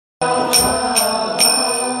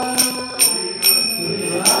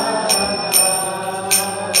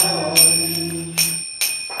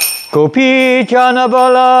Gopi Jana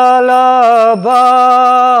Balalabha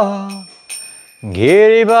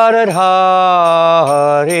Giri Bharadhari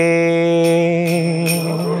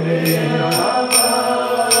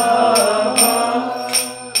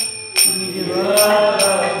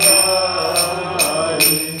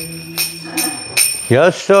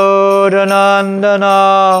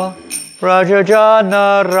Yasodanandana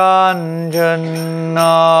Rajajana Ranjana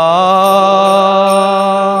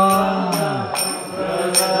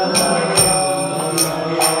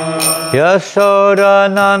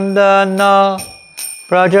Yasodanandana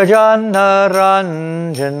Rajajana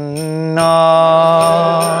Ranjana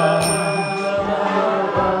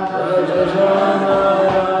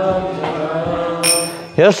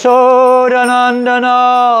Yasodanandana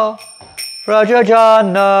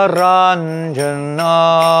Rajajana Ranjana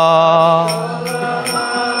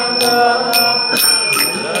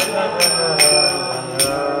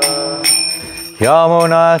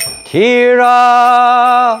Yamuna Tira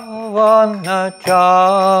Vanachari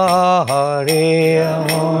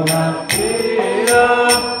Yamuna Tira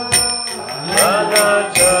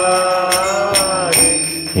Vanachari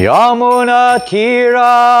Yamuna Tira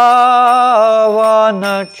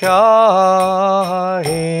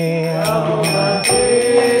Vanachari Yamuna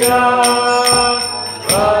Tira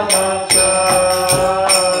Vanachari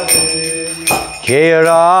Jaya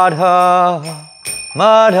Radha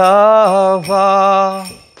Madhava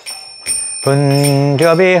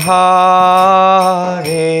Kunja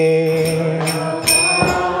Bihari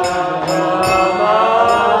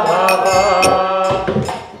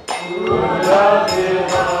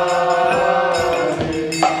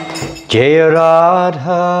Jaya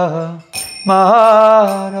Radha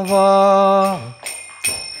Madhava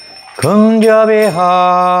Kunja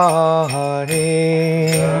Bihari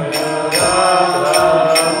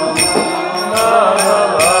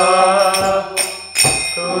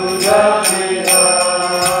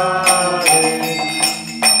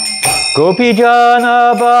Gopi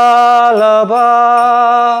Jana Balabha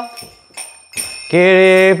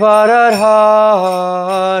Giri Bharadhari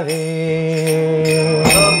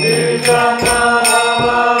Gopi Jana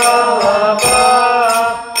Balabha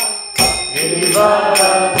Giri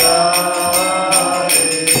Bharadhari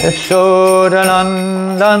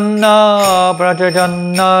Yasodanandana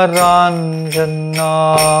Brajajana Ranjana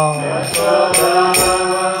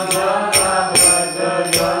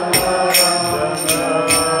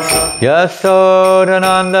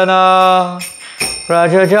Yasodanandana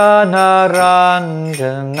Rajajana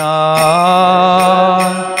Ranjana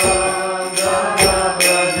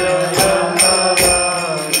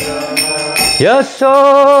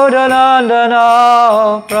Yasodanandana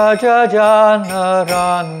Rajajana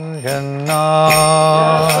Ranjana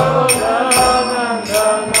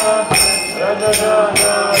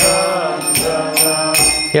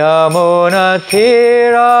Yamuna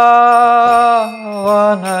Tira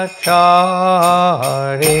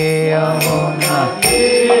Vanachari Yamuna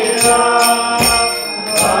Tira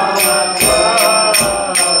Vanachari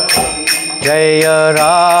Jaya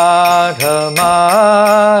Radha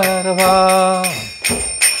Madhava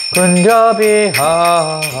Kunja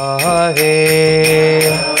Bihari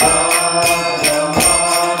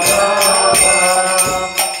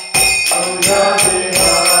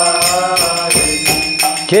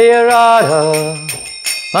Jaya Radha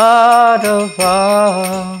Madhava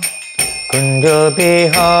Kunja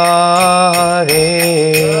Bihari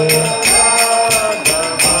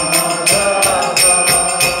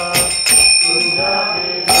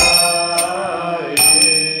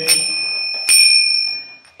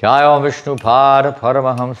Jaya Vishnu Pada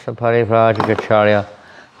Paramahamsa Parivrajagacharya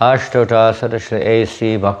Ashtota Sadashri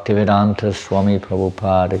A.C. Bhaktivedanta Swami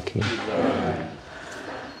Prabhupada Ki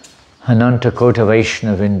Ananta Kota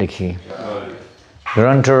Vaishnavinda Ki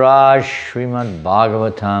Grantaraj Srimad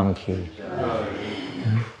Bhagavatam Ki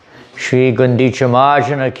Shri Gundicha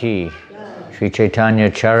Marjana Ki Shri Chaitanya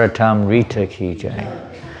Charitam Rita Ki Jai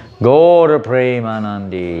Gaura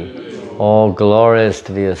Premanandi. All glories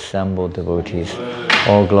to the assembled devotees.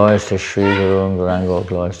 All glories to Shri Guru and Gauranga. All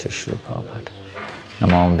glories to Shri Prabhupada.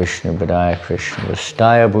 Namo Vishnu Padaya Krishna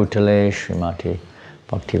Vastaya Bhutale Srimati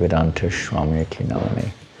Bhaktivedanta Swami Ki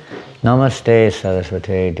Namane. Namaste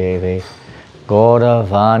Saraswate Devi Gaura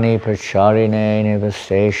Vani Pracharine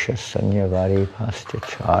Nivasesha Sanyavari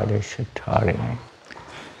Pastacharya Shatarine.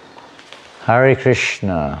 Hare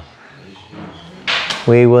Krishna.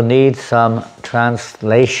 We will need some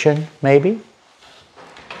translation, maybe.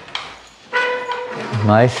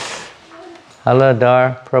 Nice.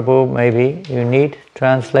 Haladar Prabhu, maybe you need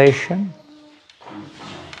translation?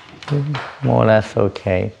 More or less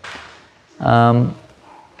okay.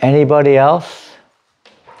 Anybody else?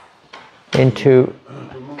 into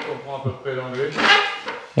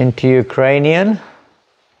Ukrainian.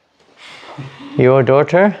 Your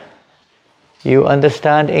daughter, you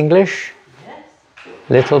understand English? Yes.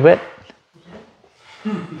 Little bit?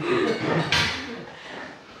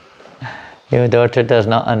 Your daughter does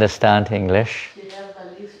not understand English. She has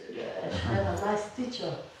a nice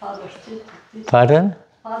teacher, father's teacher. Pardon?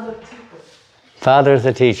 Father teacher. Father's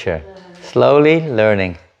a teacher. Slowly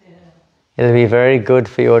learning. It'll be very good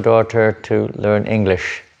for your daughter to learn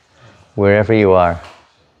English wherever you are.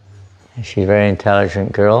 She's a very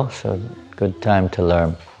intelligent girl, so good time to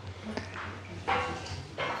learn.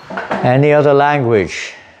 Any other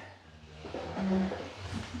language?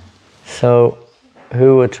 So,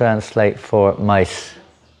 who will translate for mice?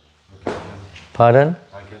 Pardon?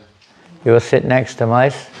 I can. You will sit next to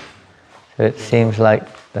mice? So it seems like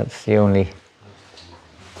that's the only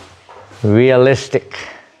realistic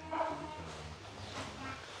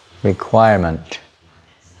requirement.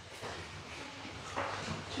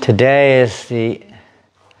 Today is the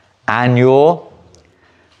annual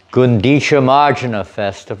Gundicha Marjana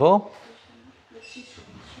festival.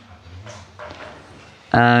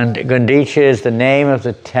 And Gundicha is the name of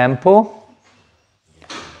the temple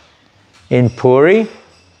in Puri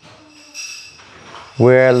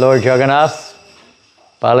where Lord Jagannath,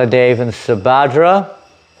 Baladev and Subhadra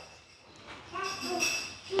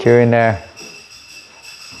during their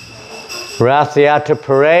Rath Yatra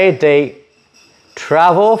parade, they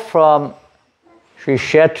travel from Sri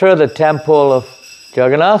Kshetra, the temple of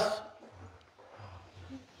Jagannath,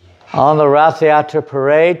 on the Rath Yatra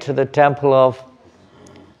parade to the temple of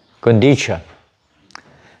Gundicha,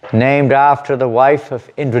 named after the wife of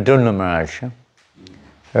Indradumna Maharaj.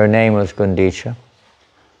 Her name was Gundicha.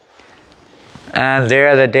 And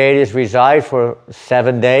there the deities reside for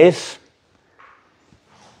 7 days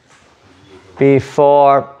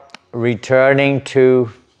before returning to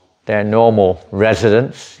their normal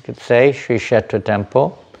residence, you could say, Sri Kshetra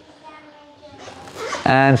temple.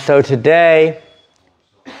 And so today,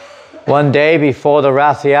 one day before the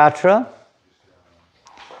Rath Yatra,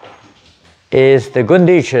 is the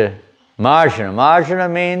Gundicha Marjana. Marjana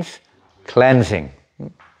means cleansing.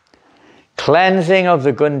 Cleansing of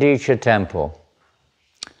the Gundicha temple.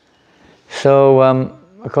 So,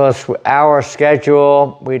 because our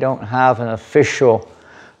schedule, we don't have an official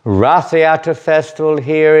Rath Yatra festival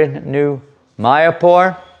here in New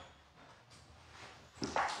Mayapur.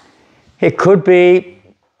 It could be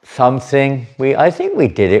something, I think we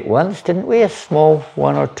did it once, didn't we? A small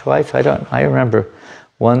one or twice, I remember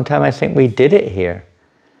one time I think we did it here.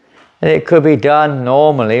 And it could be done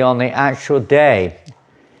normally on the actual day.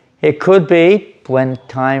 It could be, when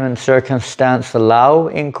time and circumstance allow,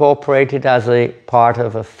 incorporated as a part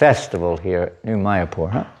of a festival here at New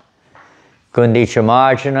Mayapur. Gundicha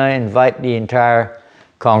Marjana, invite the entire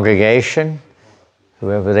congregation,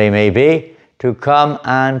 whoever they may be, to come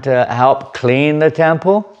and help clean the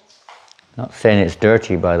temple. Not saying it's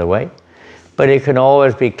dirty, by the way, but it can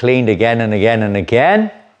always be cleaned again and again and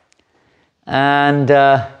again, and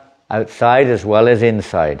outside as well as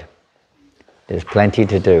inside. There's plenty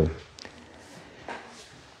to do.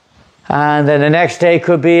 And then the next day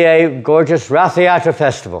could be a gorgeous Rath Yatra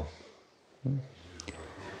festival.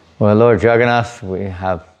 Well, Lord Jagannath,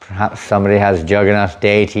 perhaps somebody has Jagannath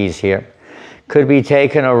deities here. Could be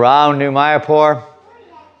taken around New Mayapur,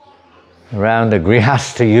 around the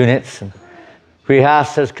Grihastha units. And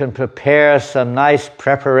Grihasthas can prepare some nice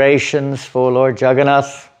preparations for Lord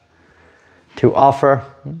Jagannath to offer.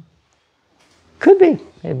 Could be.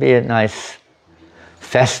 It'd be a nice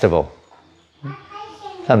festival.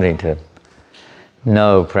 Something to,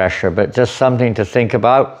 no pressure, but just something to think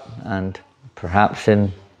about, and perhaps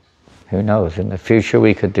who knows, in the future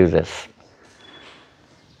we could do this.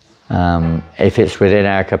 If it's within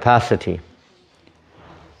our capacity.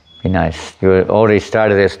 Be nice. You already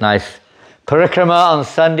started this nice parikrama on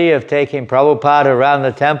Sunday of taking Prabhupada around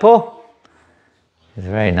the temple. It's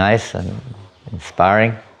very nice and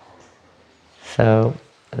inspiring. So,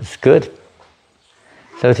 it's good.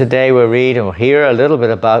 So today we'll read and we'll hear a little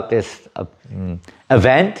bit about this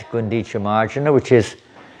event, Gundicha Marjana, which is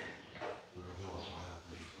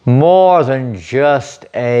more than just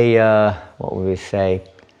a, what would we say,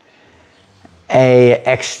 a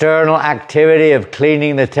external activity of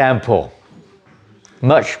cleaning the temple.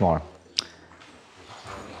 Much more.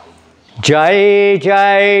 Jai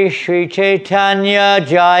Jai Sri Chaitanya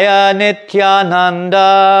Jaya Nityananda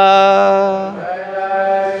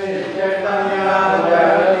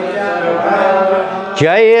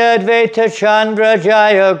Jaya Advaita Chandra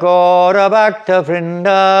Jaya Gaura Bhakta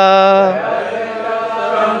Vrinda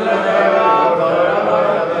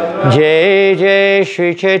Jai Jai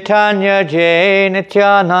Shri Chaitanya Jai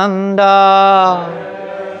Nityananda.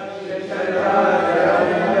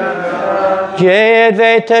 Jai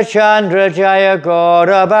Advaita Chandra Jaya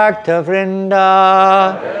Gaura Bhakta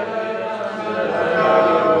Vrinda.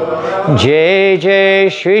 Jai Jai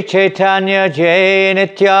Shri Chaitanya Jai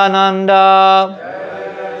Nityananda.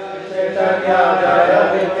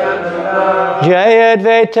 Jai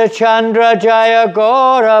Advaita Chandra Jaya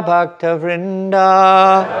Gaura Bhakta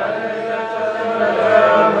Vrinda.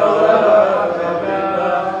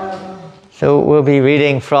 So we'll be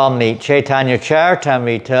reading from the Chaitanya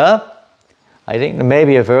Charitamrita. I think there may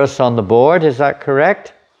be a verse on the board, is that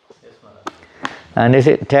correct? Yes, Madam. And is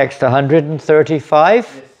it text 135?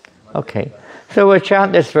 Yes. Okay. So we'll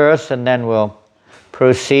chant this verse and then we'll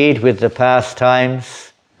proceed with the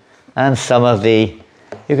pastimes and some of the,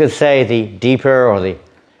 you could say, the deeper or the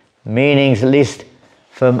meanings, at least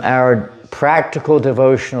from our practical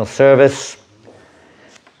devotional service.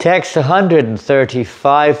 Text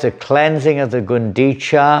 135, the cleansing of the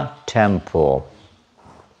Gundicha temple.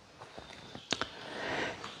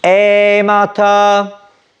 E mata,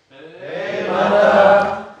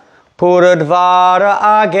 Puradvara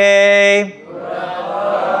age,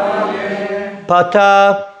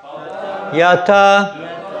 Pata, Yata,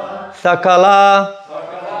 Sakala,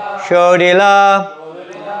 Shodila,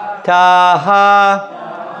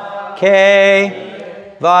 Taha, Ke,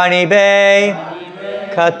 Vanibe,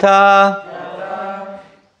 Kata,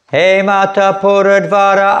 He mata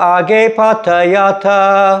Puradvara age Pata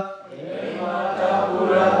Yata,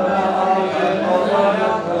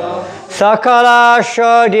 Sakala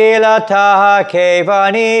Shodila Taha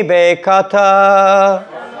Kevani Bekata.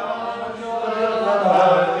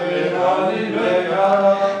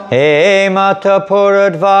 He mata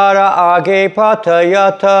Puradvara age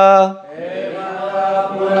Patayata.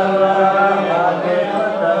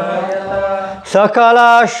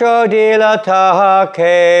 Sakala Shodila Taha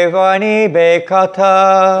Kevani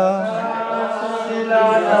Bekata.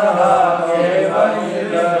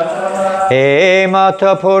 He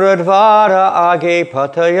mata Puradvara age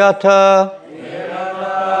Patayata.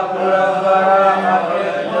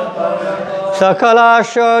 Sakala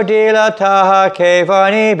Shodila Taha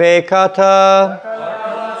Kevani Bekata.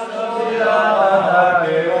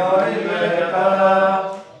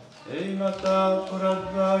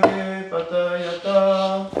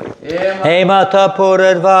 He mata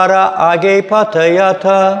Puradvara age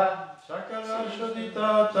Patayata.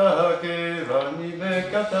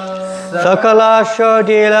 Sakala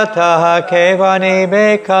Shodila Taha Kevani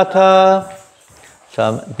Bekata.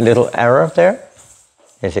 Some little error there.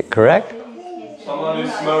 Is it correct? Somebody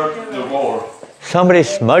smudged the board. Somebody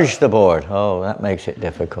smudged the board. Oh, that makes it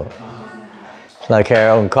difficult. It's like our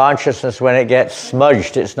own consciousness, when it gets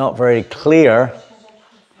smudged, it's not very clear.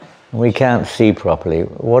 We can't see properly.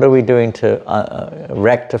 What are we doing to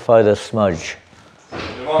rectify the smudge?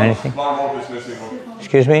 Anything? One word is missing.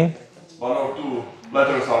 Excuse me? 1 or 2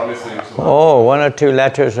 letters are missing. So. Oh, 1 or 2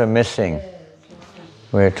 letters are missing.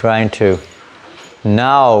 We're trying to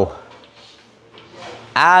now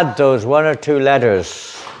add those 1 or 2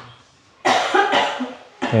 letters.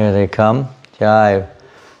 Here they come. Jai.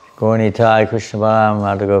 Gaurnitai Krishna Balam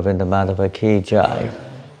Radha Govinda Madhava Ki Jai.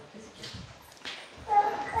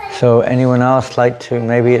 So anyone else like to,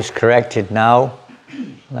 maybe it's corrected now,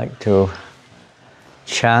 like to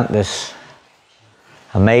chant this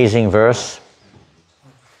amazing verse?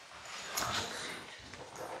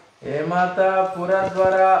 He mata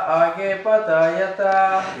Puradvara age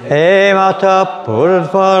Patayata. He mata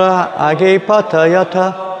Puradvara age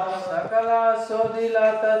Patayata. Sakala Sodila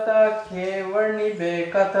Tata Kevarni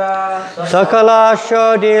Bekata. Sakala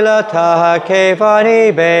Shodila Taha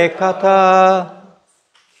Kevani Bekata.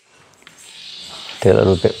 A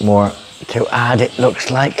little bit more to add, it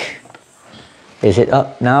looks like. Is it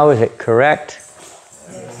up now? Is it correct?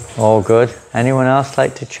 All good. Anyone else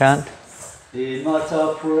like to chant? He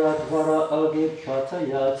mata Puradvara age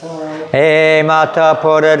Patayata. He mata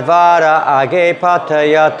Puradvara age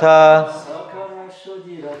Patayata.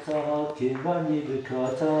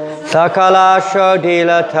 Sakala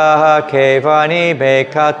Shodila Taha Kevani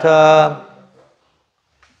Bekata.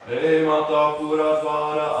 He mata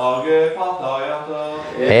Puradvara age Patayata.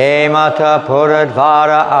 He mata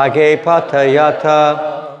Puradvara age Patayata.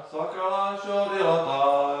 Sakala Shodilata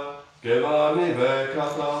Kevani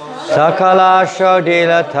Bekata. Sakala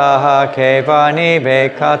Shodila Taha Kevani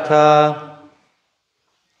Bekata.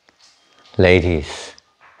 Ladies.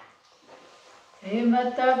 He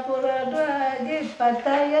mata Puradvara age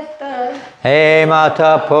Patayata. He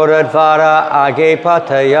mata Puradvara age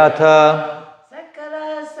Patayata.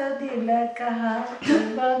 Sakala Sodila Taha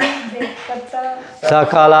Kevani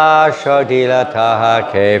Sakala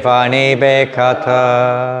Shodilataha Kevani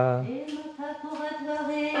Bekata.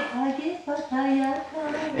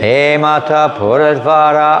 Hemata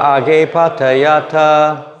Puradvara Age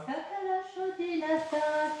Patayata.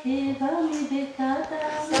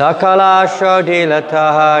 Sakala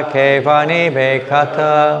Shodilataha Kevani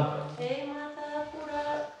Bekata.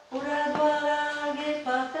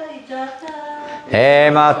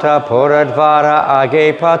 Hemata Puradvara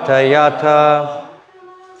Age Patayata.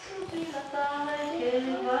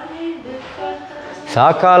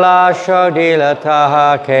 Sakala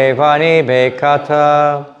Shodilataha Kevani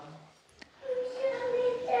Bekata.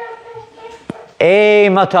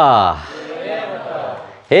 Emata.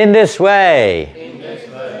 In this way,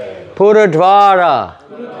 Puradvara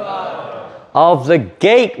of the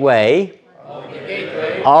gateway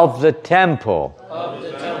of the temple,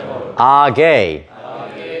 Age,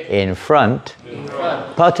 in front,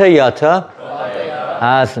 Patayata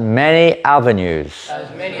has many avenues.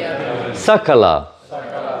 Sakala,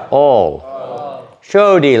 all.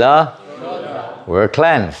 Shodila, were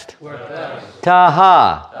cleansed.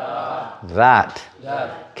 Taha, that.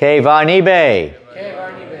 Kevanibe,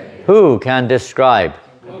 who can describe?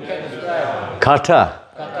 Kata,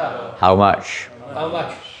 how much?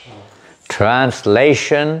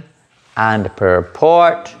 Translation and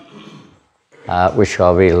purport, which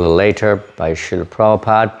shall be a little later by Srila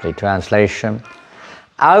Prabhupada, the translation.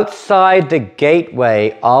 Outside the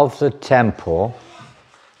gateway of the temple,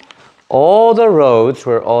 all the roads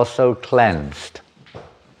were also cleansed.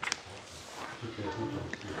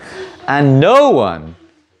 And no one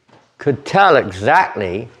could tell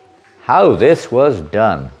exactly how this was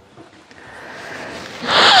done.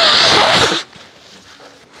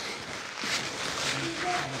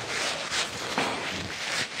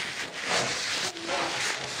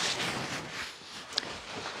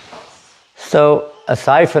 So,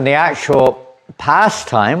 aside from the actual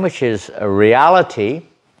pastime, which is a reality,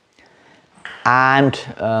 and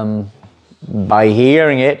by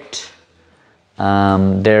hearing it,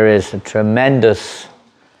 there is a tremendous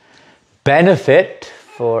benefit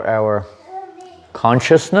for our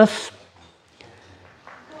consciousness,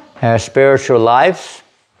 our spiritual lives.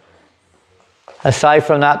 Aside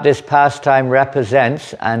from that, this pastime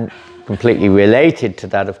represents, and completely related to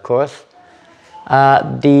that, of course,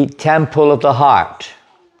 the temple of the heart.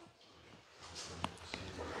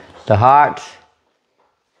 The heart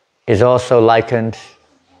is also likened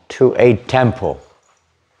to a temple.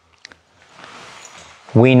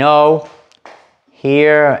 We know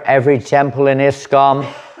here, every temple in ISKCON,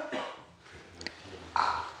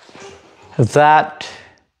 that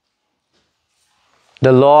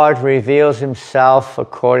the Lord reveals himself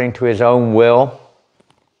according to his own will.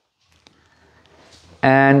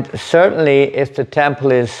 And certainly, if the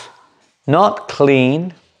temple is not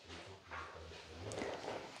clean,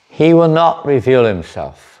 he will not reveal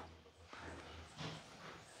himself.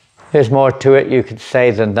 There's more to it, you could say,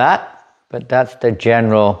 than that, but that's the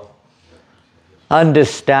general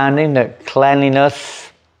understanding that cleanliness,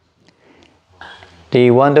 the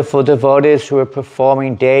wonderful devotees who are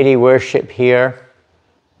performing deity worship here,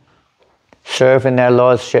 serving their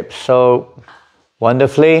lordship so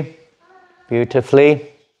wonderfully, beautifully,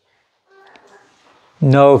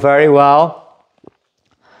 know very well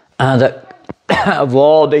that of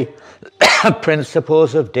all the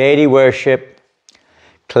principles of deity worship,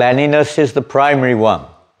 cleanliness is the primary one.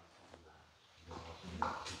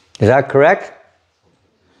 Is that correct?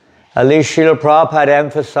 At least Srila Prabhupada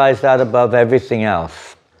emphasized that above everything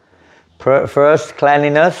else. First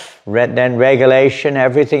cleanliness, then regulation,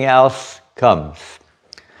 everything else comes.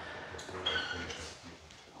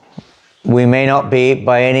 We may not be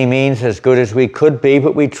by any means as good as we could be,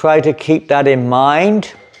 but we try to keep that in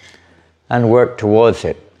mind and work towards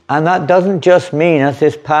it. And that doesn't just mean, as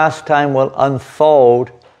this pastime will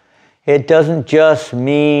unfold, it doesn't just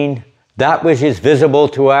mean that which is visible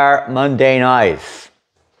to our mundane eyes.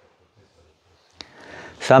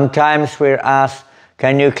 Sometimes we're asked,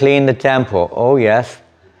 can you clean the temple? Oh yes.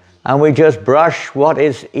 And we just brush what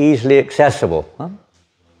is easily accessible.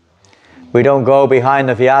 We don't go behind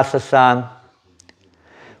the Vyasasan.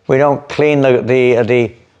 We don't clean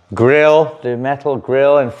the grill, the metal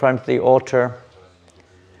grill in front of the altar,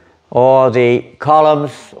 or the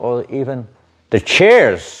columns, or even the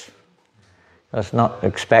chairs. That's not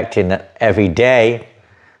expecting that every day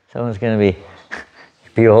someone's going to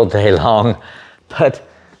be all day long. But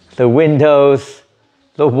the windows,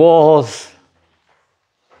 the walls,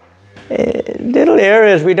 little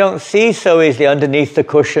areas we don't see so easily underneath the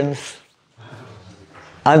cushions,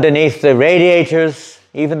 underneath the radiators,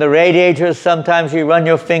 Even the radiators, sometimes you run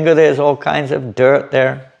your finger, there's all kinds of dirt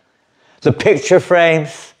there. The picture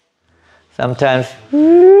frames, sometimes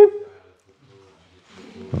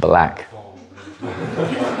black.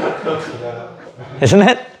 Isn't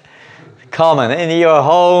it? Common in your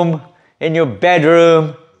home, in your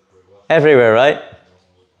bedroom, everywhere, right?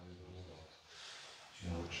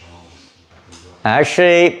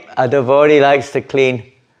 Actually, a devotee likes to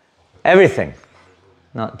clean everything,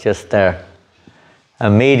 not just their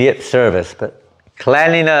immediate service, but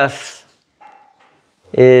cleanliness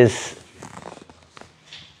is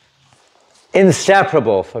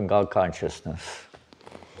inseparable from God consciousness.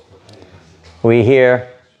 We hear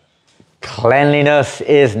cleanliness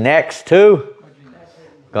is next to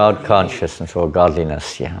God consciousness or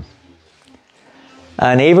godliness, yeah.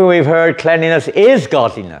 And even we've heard cleanliness is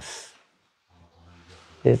godliness.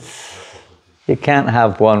 You can't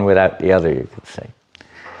have one without the other, you could say.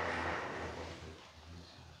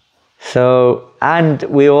 So, and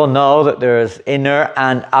we all know that there is inner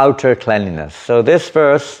and outer cleanliness. So this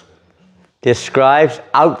verse describes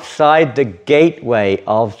outside the gateway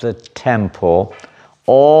of the temple,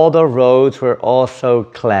 all the roads were also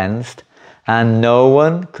cleansed, and no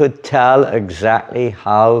one could tell exactly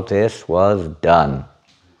how this was done.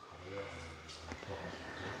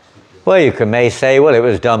 Well, you may say, well, it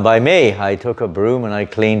was done by me. I took a broom and I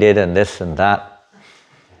cleaned it and this and that.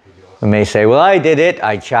 We may say, well, I did it.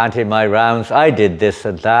 I chanted my rounds. I did this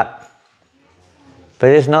and that. But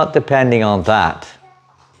it's not depending on that.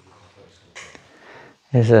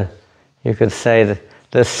 You could say that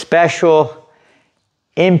the special,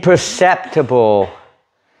 imperceptible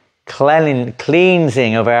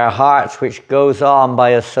cleansing of our hearts which goes on by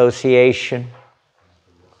association,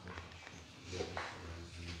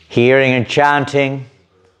 hearing and chanting,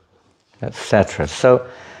 etc. So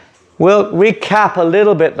we'll recap a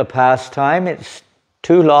little bit the past time. It's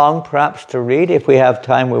too long perhaps to read. If we have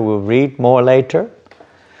time, we will read more later.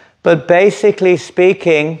 But basically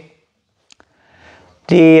speaking,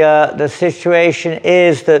 the situation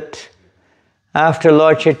is that after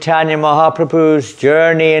Lord Chaitanya Mahaprabhu's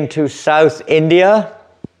journey into South India,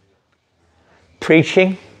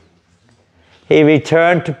 preaching, he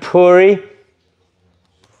returned to Puri,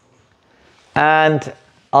 and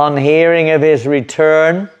on hearing of his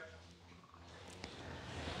return,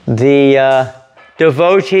 the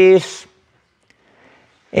devotees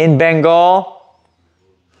in Bengal,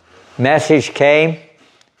 message came,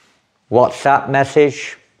 WhatsApp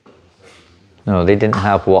message. No, they didn't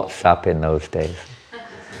have WhatsApp in those days.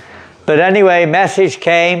 But anyway, message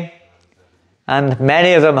came, and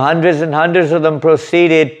many of them, hundreds and hundreds of them,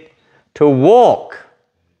 proceeded to walk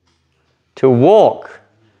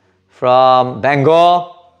from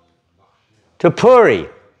Bengal to Puri,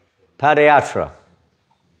 Padayatra.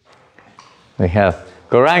 We have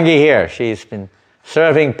Gaurangi here. She's been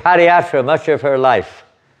serving Padayatra much of her life.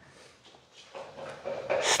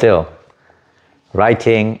 Still,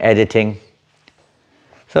 writing, editing.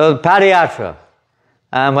 So Padayatra.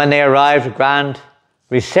 And when they arrived, a grand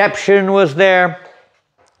reception was there.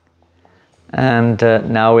 And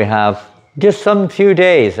now we have just some few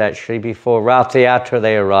days, actually, before Rath Yatra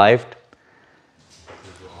they arrived.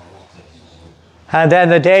 And then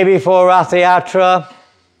the day before Rath Yatra,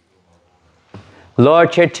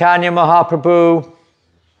 Lord Chaitanya Mahaprabhu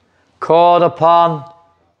called upon,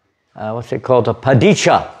 what's it called, a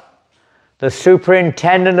Padicha, the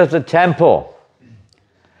superintendent of the temple,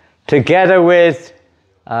 together with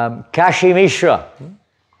Kashi Mishra,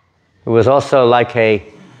 who was also like a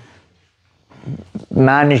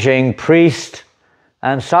managing priest,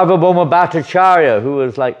 and Sarvabhauma Bhattacharya, who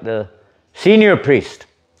was like the senior priest.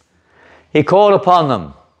 He called upon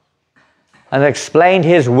them and explained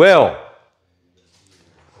his will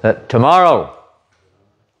that tomorrow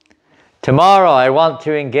I want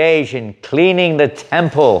to engage in cleaning the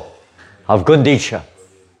temple of Gundicha.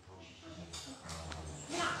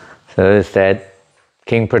 So instead,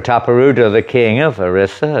 King Prataparudra, the king of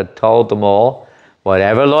Orissa, had told them all,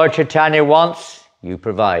 whatever Lord Chaitanya wants, you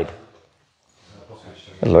provide.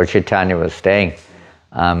 Lord Chaitanya was staying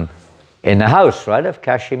in the house, right, of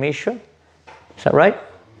Kashi Mishra. Is that right?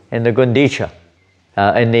 In the Gundicha,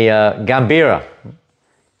 in the Gambhira.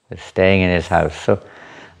 He was staying in his house. So,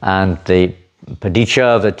 and the Padicha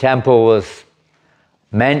of the temple was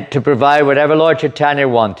meant to provide whatever Lord Chaitanya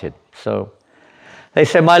wanted. So they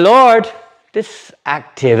said, my Lord, this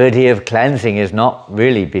activity of cleansing is not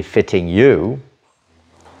really befitting you.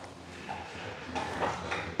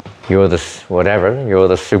 You're the, whatever, you're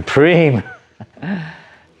the supreme.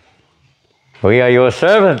 We are your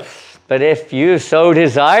servants. But if you so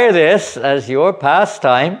desire this as your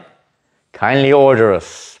pastime, kindly order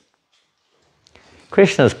us.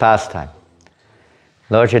 Krishna's pastime,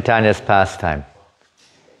 Lord Chaitanya's pastime.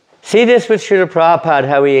 See this with Srila Prabhupada,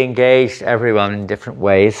 how he engaged everyone in different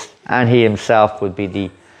ways, and he himself would be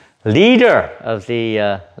the leader of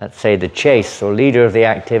the, let's say, the chase, or leader of the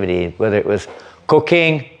activity, whether it was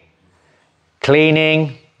cooking,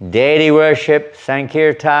 cleaning, deity worship,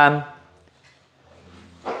 Sankirtan.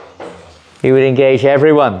 He would engage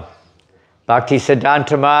everyone. Bhakti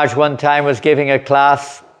Siddhanta Maharaj one time was giving a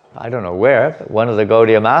class, I don't know where, but one of the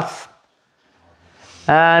Gaudiya Maths.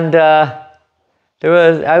 And there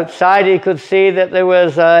was, outside he could see that there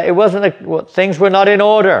was, things were not in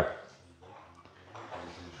order.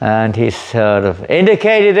 And he sort of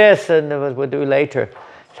indicated this, and we'll do later.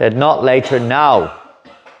 Said, not later, now.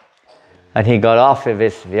 And he got off of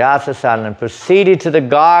his Vyasasana and proceeded to the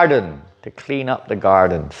garden to clean up the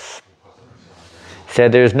gardens.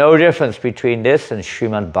 Said there's no difference between this and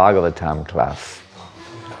Srimad Bhagavatam class.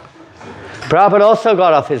 Prabhupada also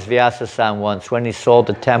got off his Vyasasana once when he saw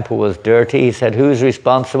the temple was dirty. He said, who's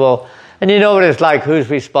responsible? And you know what it's like, who's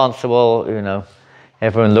responsible? You know,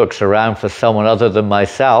 everyone looks around for someone other than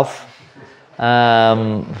myself.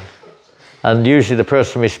 And usually the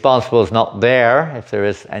person responsible is not there, if there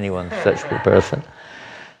is anyone such a person.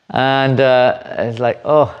 And it's like,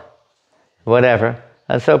 oh, whatever.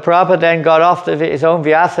 And so Prabhupada then got off his own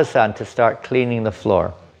Vyasasana to start cleaning the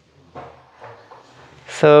floor.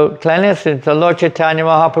 So cleanliness, the Lord Chaitanya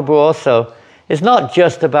Mahaprabhu also, is not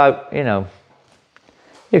just about, you know,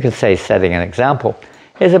 you could say setting an example.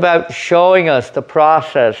 It's about showing us the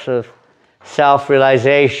process of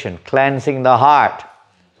self-realization, cleansing the heart.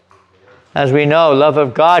 As we know, love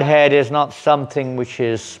of Godhead is not something which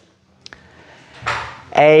is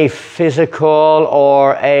a physical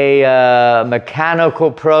or a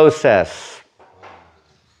mechanical process.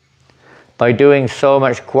 By doing so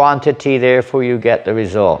much quantity, therefore you get the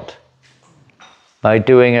result. By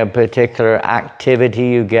doing a particular activity,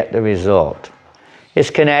 you get the result. It's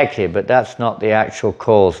connected, but that's not the actual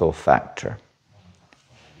causal factor.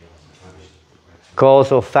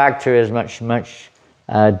 Causal factor is much, much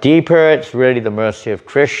deeper. It's really the mercy of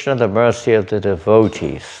Krishna, the mercy of the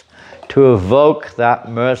devotees. To evoke that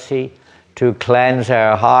mercy, to cleanse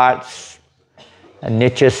our hearts.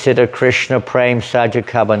 Nitya Siddha Krishna Prem Saja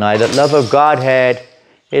Kabanai. That love of Godhead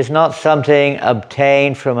is not something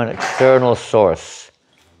obtained from an external source,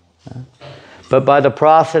 but by the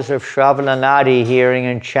process of Shravananadi, hearing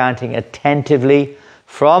and chanting attentively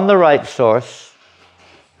from the right source,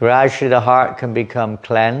 gradually the heart can become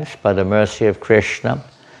cleansed by the mercy of Krishna,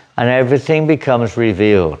 and everything becomes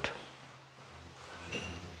revealed.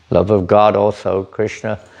 Love of God also,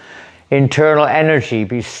 Krishna, internal energy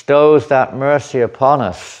bestows that mercy upon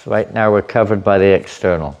us. Right now we're covered by the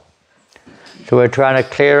external. So we're trying to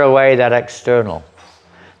clear away that external.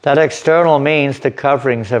 That external means the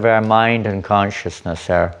coverings of our mind and consciousness,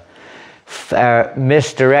 our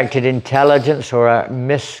misdirected intelligence or our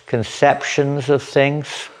misconceptions of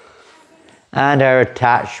things, and our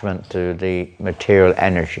attachment to the material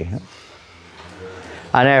energy.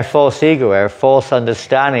 And our false ego, our false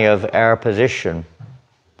understanding of our position.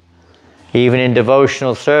 Even in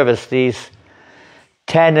devotional service, these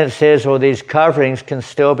tendencies or these coverings can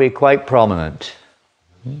still be quite prominent.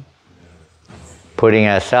 Putting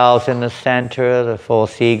ourselves in the center, the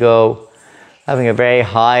false ego, having a very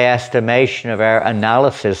high estimation of our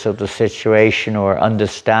analysis of the situation or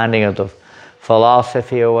understanding of the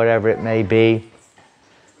philosophy or whatever it may be.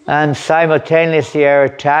 And simultaneously our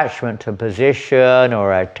attachment to position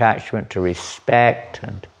or our attachment to respect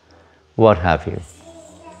and what have you.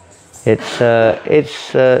 It's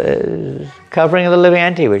covering of the living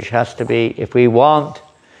entity, which has to be, if we want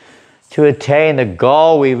to attain the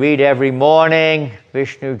goal we read every morning.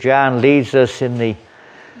 Vishnu Jan leads us in the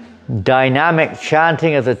dynamic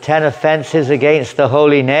chanting of the 10 offenses against the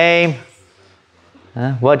holy name.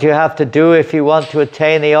 What do you have to do if you want to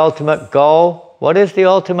attain the ultimate goal? What is the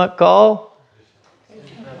ultimate goal?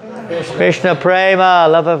 Krishna Prema,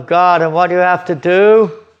 love of God. And what do you have to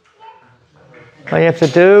do? What do you have to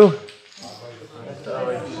do?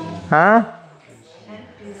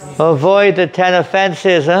 Avoid the 10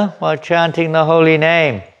 offenses, while chanting the holy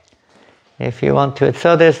name. If you want to.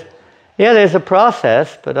 So there's a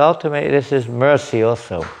process, but ultimately this is mercy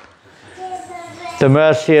also. The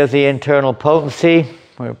mercy of the internal potency.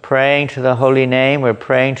 We're praying to the holy name. We're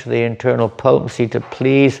praying to the internal potency to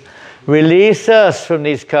please release us from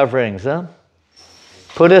these coverings.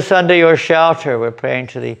 Put us under your shelter. We're praying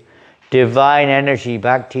to the divine energy,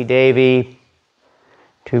 Bhakti Devi,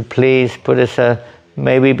 to please put us,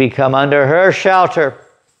 may we become under her shelter.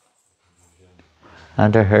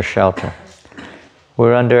 under her shelter.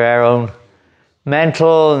 We're under our own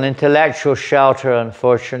mental and intellectual shelter,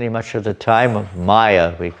 unfortunately, much of the time, of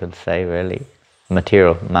Maya, we could say, really.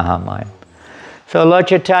 Material, Mahamaya. So Lord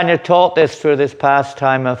Chaitanya taught this through this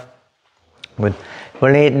pastime of,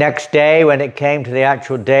 next day, when it came to the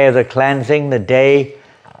actual day of the cleansing, the day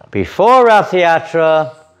before Rath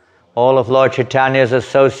Yatra, all of Lord Chaitanya's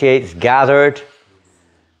associates gathered.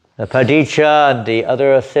 The Padicha and the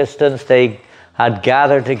other assistants, they had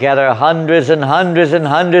gathered together hundreds and hundreds and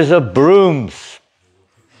hundreds of brooms.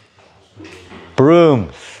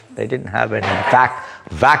 Brooms. They didn't have any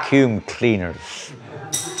vacuum cleaners.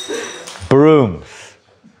 Brooms.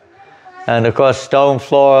 And of course, stone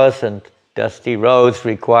floors and dusty roads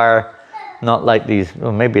require, not like these,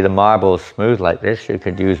 well, maybe the marble is smooth like this, you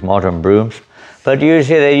could use modern brooms. But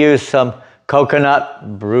usually they use some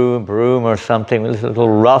coconut broom or something with a little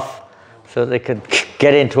rough, so they could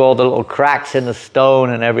get into all the little cracks in the stone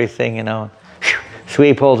and everything, you know,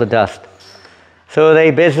 sweep all the dust. So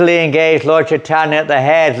they busily engaged Lord Chaitanya at the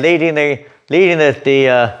head, leading the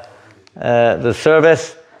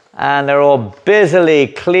service, and they're all busily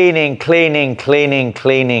cleaning.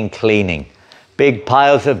 Big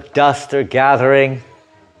piles of dust are gathering.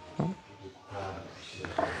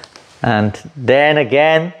 And then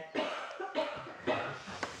again,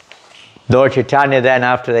 Lord Chaitanya then,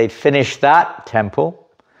 after they'd finished that temple,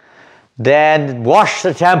 then washed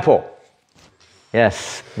the temple.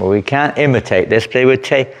 Yes, well, we can't imitate this. They would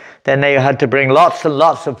then they had to bring lots and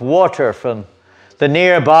lots of water from the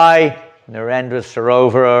nearby Narendra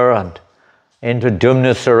Sarovar and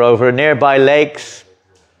Indradumna Sarovar, nearby lakes.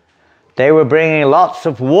 They were bringing lots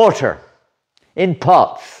of water in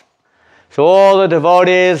pots. So all the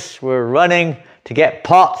devotees were running to get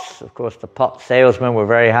pots. Of course, the pot salesmen were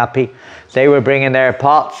very happy. They were bringing their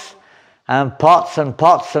pots and pots and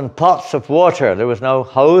pots and pots of water. There was no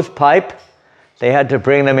hose pipe. They had to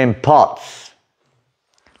bring them in pots.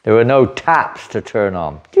 There were no taps to turn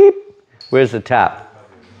on. Beep. Where's the tap?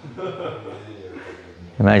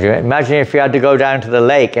 Imagine if you had to go down to the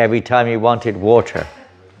lake every time you wanted water.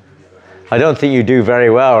 I don't think you do very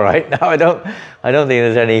well right now. I don't think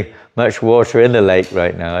there's any much water in the lake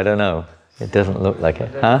right now. I don't know. It doesn't look like it,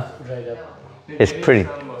 huh? It's pretty,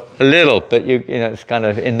 a little, but you know, it's kind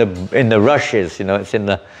of in the rushes. You know, it's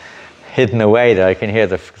hidden away there. I can hear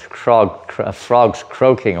the frogs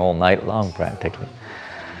croaking all night long, practically.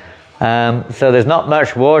 So there's not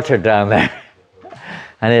much water down there,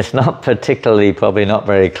 and it's not particularly, probably not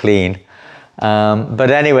very clean. But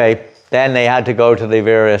anyway, then they had to go to the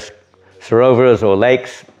various sarovars or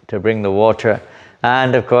lakes to bring the water.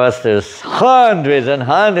 And of course, there's hundreds and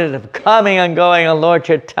hundreds of coming and going, and Lord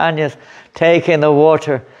Chaitanya's taking the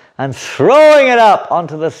water and throwing it up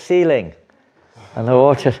onto the ceiling. And the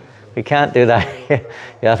water, we can't do that here.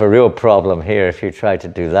 You have a real problem here if you try to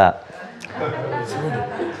do that.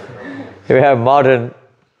 We have modern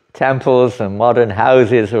temples and modern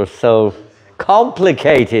houses are so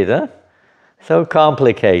complicated, huh? So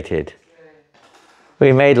complicated.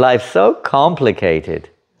 We made life so complicated.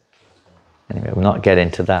 Anyway, we'll not get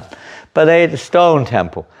into that. But they had a stone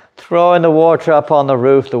temple, throwing the water up on the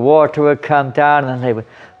roof. The water would come down, and they would,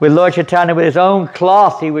 with Lord Chaitanya, with his own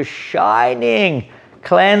cloth, he was shining,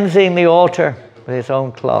 cleansing the altar with his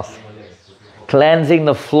own cloth, cleansing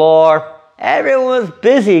the floor. Everyone was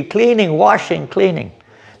busy cleaning, washing, cleaning.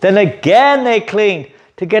 Then again they cleaned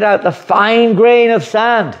to get out the fine grain of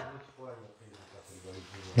sand.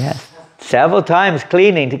 Yes, several times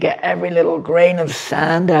cleaning to get every little grain of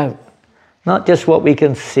sand out. Not just what we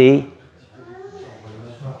can see,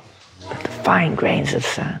 but the fine grains of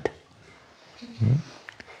sand.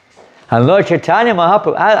 And Lord Chaitanya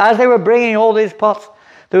Mahaprabhu, as they were bringing all these pots,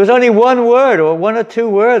 there was only one word or one or two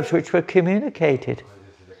words which were communicated.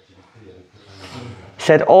 He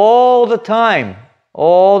said all the time,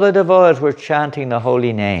 all the devotees were chanting the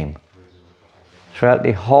holy name. Throughout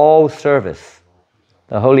the whole service,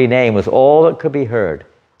 the holy name was all that could be heard.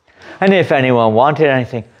 And if anyone wanted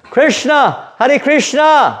anything, Krishna, Hare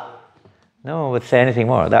Krishna. No one would say anything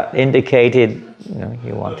more. That indicated,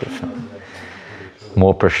 you wanted something.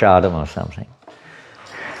 More prasadam or something.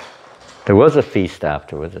 There was a feast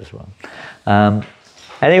afterwards as well.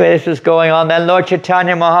 Anyway, this was going on. Then Lord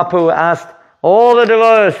Chaitanya Mahaprabhu asked all the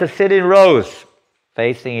devotees to sit in rows,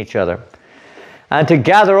 facing each other, and to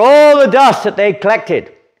gather all the dust that they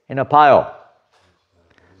collected in a pile.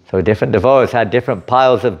 So different devotees had different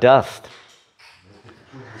piles of dust.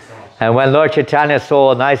 And when Lord Chaitanya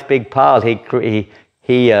saw a nice big pile, he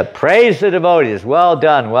praised the devotees, well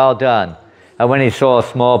done, well done. And when he saw a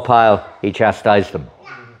small pile, he chastised them.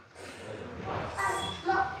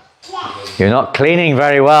 You're not cleaning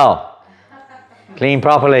very well. Clean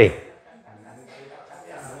properly.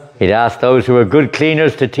 He'd ask those who are good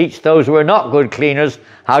cleaners to teach those who are not good cleaners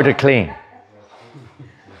how to clean.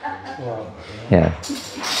 Yeah.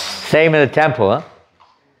 Same in the temple, huh?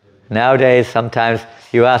 Nowadays, sometimes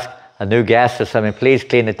you ask a new guest or something, please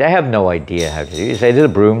clean it. They have no idea how to do it. You say, this is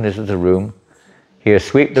a broom, this is the room. Here,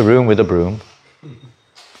 sweep the room with a broom.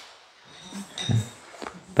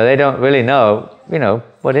 But they don't really know,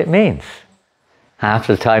 what it means. Half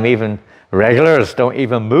the time, even regulars don't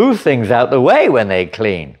even move things out the way when they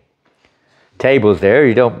clean. Table's there,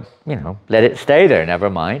 you don't, let it stay there, never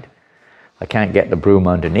mind. I can't get the broom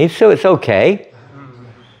underneath, so it's okay.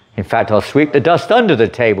 In fact, I'll sweep the dust under the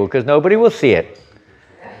table because nobody will see it.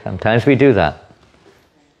 Sometimes we do that.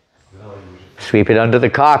 Sweep it under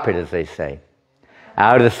the carpet, as they say.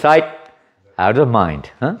 Out of sight, out of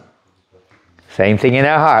mind. Huh? Same thing in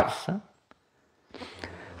our hearts. Huh?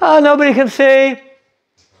 Oh, nobody can see.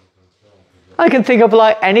 I can think of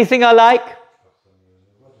anything I like.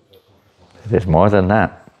 There's more than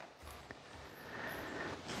that.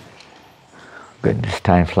 Goodness,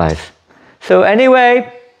 time flies. So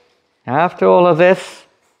anyway, after all of this,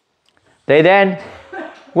 they then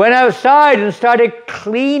went outside and started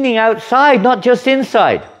cleaning outside, not just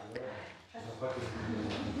inside.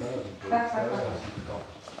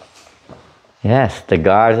 Yes, the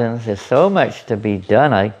gardens, there's so much to be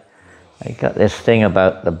done. I got this thing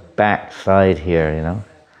about the back side here,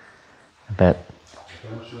 But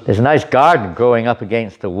there's a nice garden growing up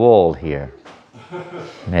against the wall here. You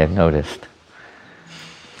may have noticed.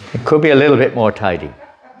 It could be a little bit more tidy.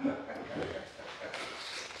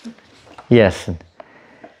 Yes.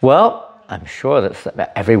 Well, I'm sure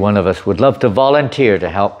that every one of us would love to volunteer to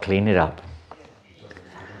help clean it up.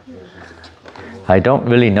 I don't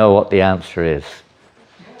really know what the answer is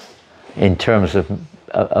in terms of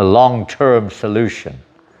a long-term solution.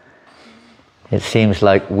 It seems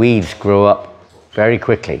like weeds grow up very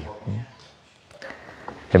quickly.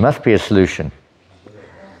 There must be a solution.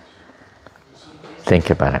 Think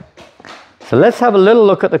about it. So let's have a little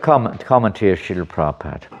look at the commentary of Srila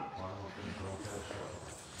Prabhupada.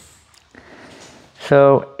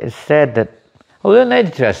 So it's said that, an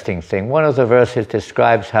interesting thing, one of the verses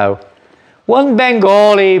describes how one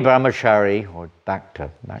Bengali brahmachari, or Bhakta,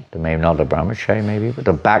 maybe not a brahmachari maybe, but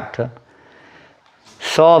a Bhakta,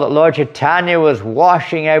 saw that Lord Chaitanya was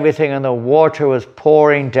washing everything and the water was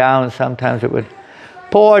pouring down. Sometimes it would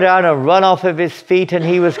pour down and run off of his feet, and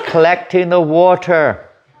he was collecting the water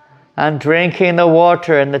and drinking the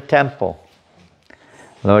water in the temple.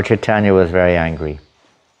 Lord Chaitanya was very angry.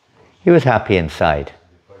 He was happy inside,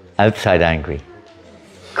 outside angry.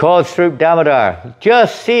 Called Srup Damodar,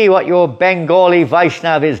 just see what your Bengali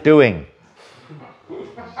Vaishnav is doing.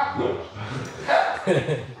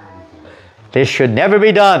 This should never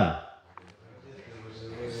be done.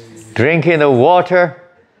 Drinking the water,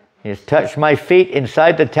 he has touched my feet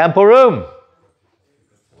inside the temple room.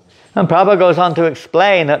 And Prabhupada goes on to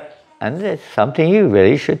explain that, and it's something you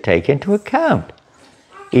really should take into account.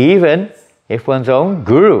 Even if one's own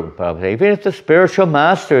guru, Prabhupada, even if the spiritual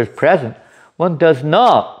master is present, one does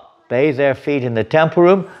not bathe their feet in the temple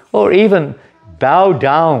room or even bow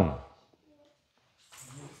down.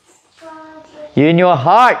 In your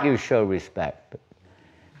heart you show respect.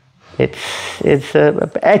 It's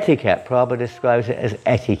etiquette. Prabhupada describes it as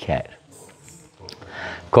etiquette.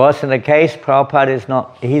 Of course, in the case, Prabhupada is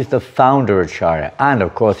not, he's the founder Acharya, and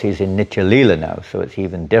of course he's in Nitya Leela now, so it's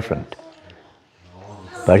even different.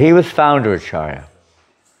 But he was founder Acharya.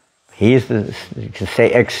 He's the, you can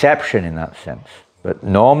say, exception in that sense. But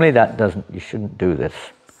normally you shouldn't do this.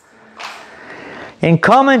 In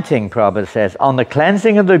commenting, Prabhupada says, on the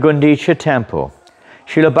cleansing of the Gundicha temple,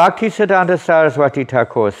 Srila Bhaktisiddhanta Saraswati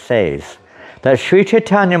Thakur says that Sri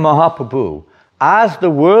Chaitanya Mahaprabhu, as the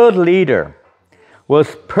world leader,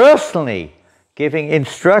 was personally giving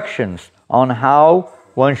instructions on how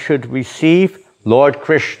one should receive Lord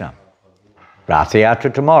Krishna. Ratha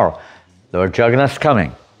Yatra tomorrow, Lord Jagannath's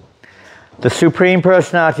coming. The Supreme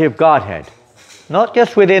Personality of Godhead, not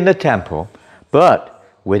just within the temple, but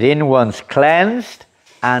within one's cleansed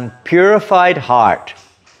and purified heart.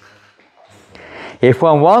 If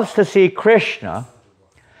one wants to see Krishna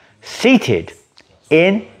seated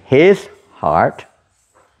in his heart,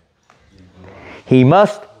 he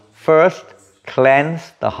must first cleanse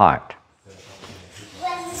the heart,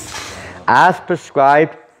 as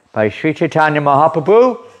prescribed by Sri Chaitanya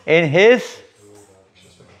Mahaprabhu in his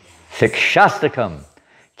Sikshastakam.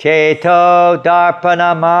 Cheto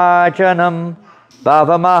darpana marjanam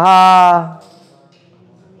bhavamaha.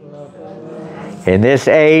 In this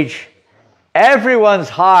age, everyone's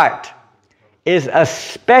heart is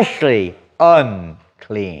especially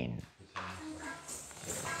unclean.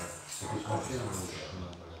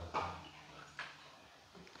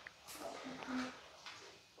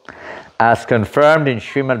 As confirmed in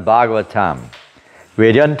Srimad Bhagavatam,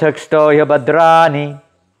 Vidyantakstoya Bhadrani,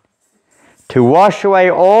 to wash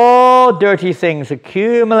away all dirty things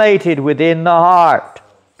accumulated within the heart.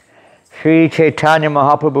 Sri Chaitanya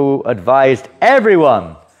Mahaprabhu advised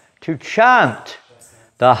everyone to chant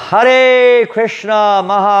the Hare Krishna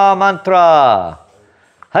Maha Mantra.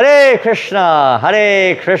 Hare Krishna,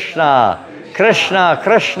 Krishna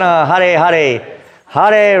Krishna, Hare Hare,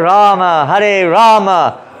 Hare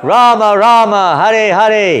Rama, Rama Rama, Hare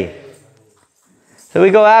Hare. So we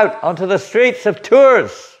go out onto the streets of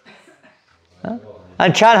Tours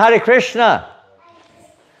and chant Hare Krishna.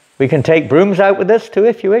 We can take brooms out with us too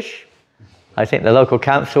if you wish. I think the local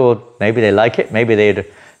council, maybe they like it, maybe they'd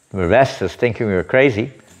arrest us thinking we were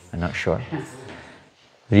crazy. I'm not sure.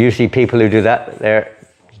 Usually people who do that, they're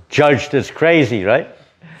judged as crazy, right?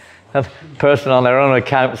 A person on their own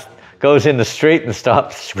account goes in the street and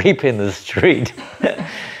starts sweeping the street.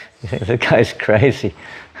 You think the guy's crazy.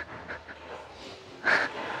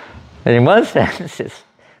 And in one sense, it's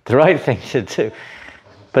the right thing to do.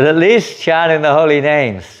 But at least chanting the holy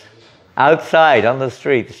names outside on the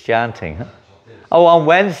streets, chanting. Oh, on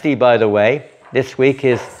Wednesday, by the way, this week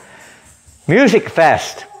is Music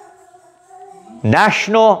Fest.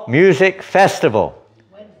 National Music Festival.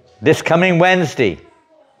 This coming Wednesday.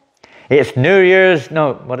 It's New Year's,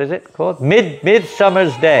 no, what is it called?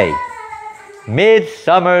 Midsummer's Day.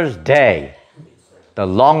 Midsummer's Day. The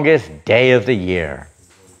longest day of the year.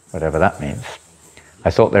 Whatever that means.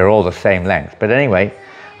 I thought they were all the same length. But anyway,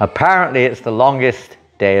 apparently it's the longest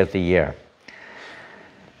day of the year.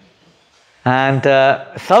 And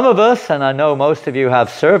some of us, and I know most of you have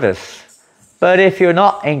service, but if you're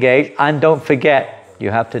not engaged, and don't forget, you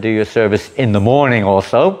have to do your service in the morning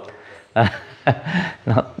also.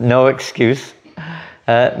 No excuse.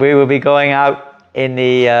 We will be going out in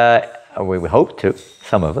the, we hope to,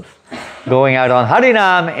 some of us, going out on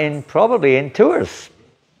Harinam probably in Tours.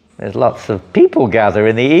 There's lots of people gather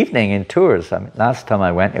in the evening in Tours. I mean, last time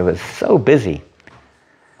I went, it was so busy.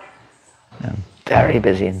 Very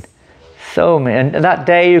busy. And so many. And that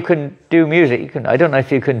day you can do music. I don't know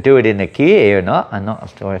if you can do it in the Kiye or not. I'm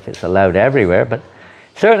not sure if it's allowed everywhere. But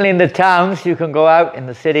certainly in the towns, you can go out in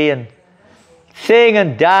the city and sing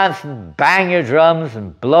and dance and bang your drums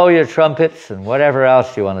and blow your trumpets and whatever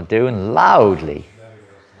else you want to do, and loudly.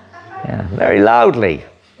 Yeah, very loudly.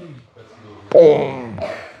 Boom.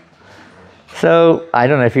 So, I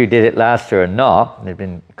don't know if you did it last year or not.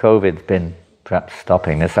 COVID's been perhaps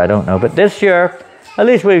stopping this, I don't know. But this year, at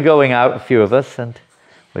least we're going out, a few of us, and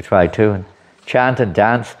we try to, and chant and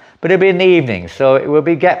dance. But it'll be in the evening, so it will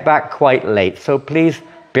be get back quite late. So please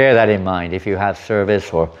bear that in mind if you have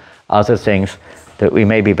service or other things, that we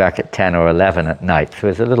may be back at 10 or 11 at night. So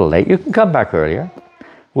it's a little late. You can come back earlier.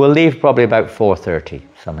 We'll leave probably about 4:30,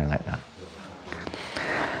 something like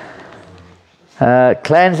that.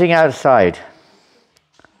 Cleansing outside.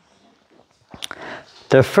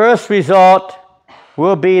 The first result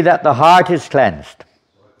will be that the heart is cleansed.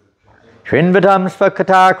 Shrinvatam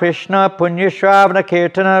svakata Krishna punya shravana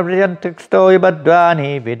kirtana vriyantakstoya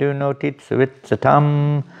badvani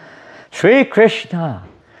vidunotitsavitsatam. Sri Krishna,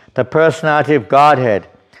 the personality of Godhead,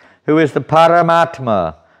 who is the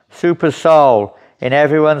Paramatma, super soul in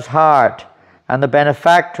everyone's heart, and the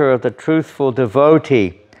benefactor of the truthful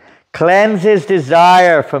devotee, cleanses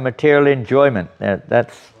desire for material enjoyment.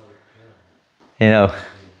 That's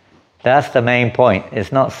the main point.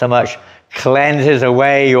 It's not so much cleanses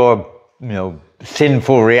away your,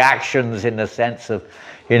 sinful reactions in the sense of,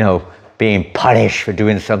 being punished for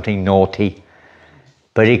doing something naughty.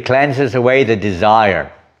 But he cleanses away the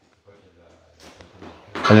desire.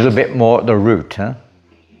 A little bit more at the root, huh?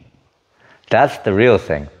 That's the real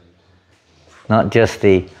thing. Not just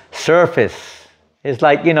the surface. It's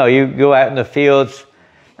like, you go out in the fields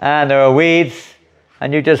and there are weeds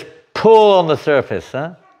and you just pull on the surface,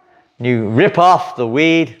 huh? You rip off the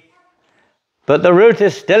weed, but the root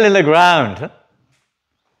is still in the ground. Huh?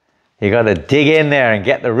 You got to dig in there and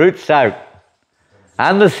get the roots out.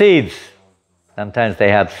 And the seeds. Sometimes they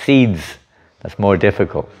have seeds. That's more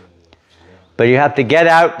difficult. But you have to get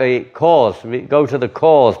out the cause. Go to the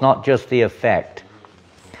cause, not just the effect.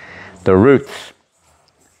 The roots.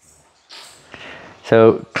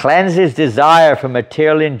 So, cleanses desire for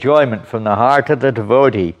material enjoyment from the heart of the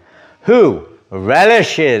devotee, who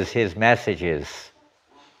relishes his messages.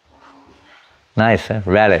 Nice, huh?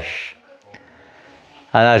 Relish.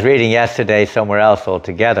 And I was reading yesterday somewhere else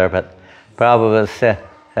altogether, but Prabhupada said,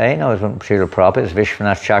 Say, no, it's Srila Prabhupada, it's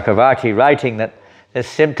Vishwanath Chakravarti writing that the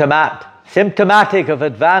symptomatic of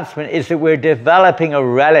advancement is that we're developing a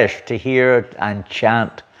relish to hear and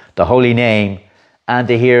chant the holy name and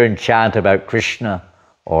to hear and chant about Krishna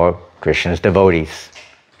or Krishna's devotees.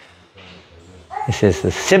 This is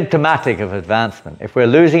the symptomatic of advancement. If we're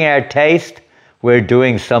losing our taste, we're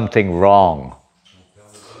doing something wrong.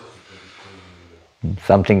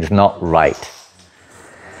 Something's not right.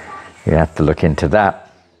 You have to look into that.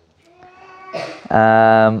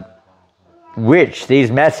 Which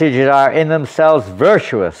these messages are in themselves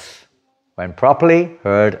virtuous when properly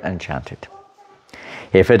heard and chanted.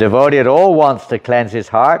 If a devotee at all wants to cleanse his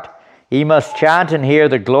heart, he must chant and hear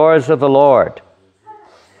the glories of the Lord.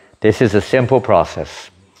 This is a simple process.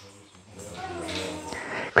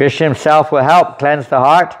 Krishna himself will help cleanse the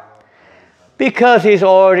heart because he's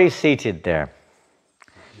already seated there.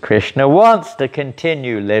 Krishna wants to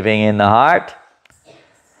continue living in the heart,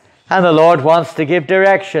 and the Lord wants to give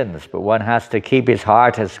directions, but one has to keep his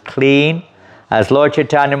heart as clean as Lord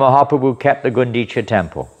Chaitanya Mahaprabhu kept the Gundicha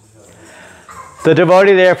temple. The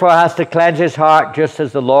devotee therefore has to cleanse his heart just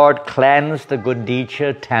as the Lord cleansed the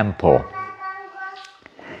Gundicha temple.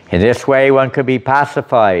 In this way one could be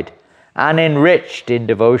pacified and enriched in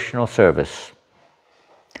devotional service.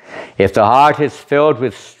 If the heart is filled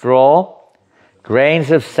with straw,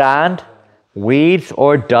 grains of sand, weeds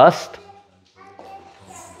or dust,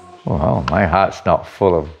 well, my heart's not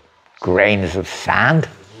full of grains of sand.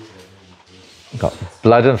 Got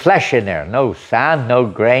blood and flesh in there. No sand, no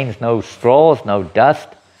grains, no straws, no dust.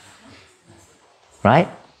 Right?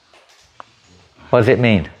 What does it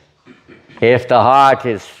mean? If the heart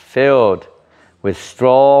is filled with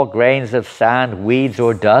straw, grains of sand, weeds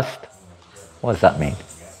or dust, what does that mean?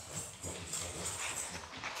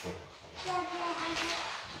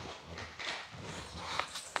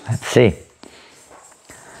 Let's see.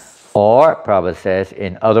 Or, Prabhupada says,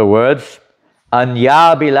 in other words,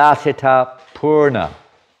 Anyabilasita Purna.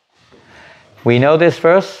 We know this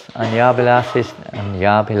verse,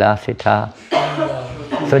 Anyabilasita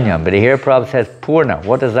Sunyam. But here Prabhupada says Purna.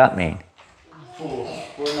 What does that mean?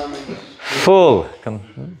 Full.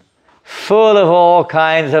 Full of all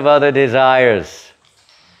kinds of other desires.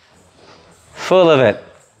 Full of it.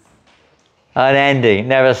 Unending.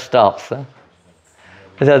 Never stops. Huh?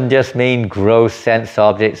 It doesn't just mean gross sense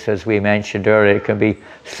objects, as we mentioned earlier. It can be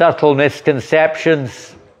subtle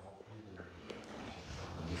misconceptions,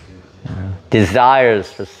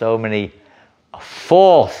 desires for so many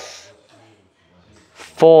false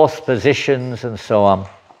positions and so on,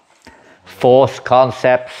 false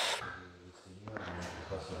concepts,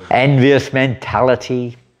 envious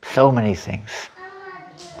mentality, so many things.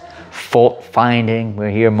 Fault finding,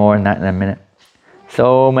 we'll hear more on that in a minute.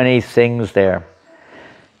 So many things there.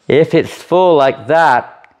 If it's full like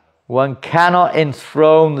that, one cannot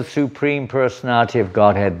enthrone the Supreme Personality of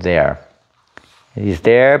Godhead there. He's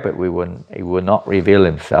there, but he will not reveal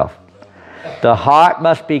himself. The heart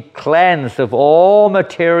must be cleansed of all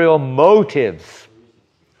material motives.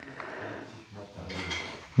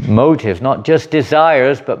 Motives, not just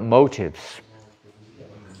desires, but motives.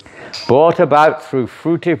 Brought about through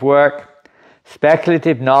fruitive work,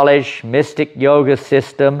 speculative knowledge, mystic yoga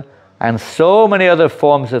system, and so many other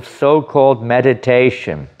forms of so-called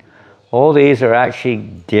meditation. All these are actually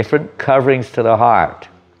different coverings to the heart.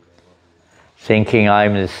 Thinking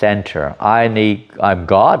I'm the center. I'm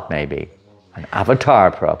God, maybe. An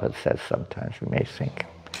avatar, Prabhupada says sometimes, we may think.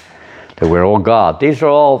 That we're all God. These are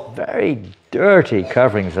all very dirty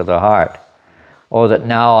coverings of the heart. Or that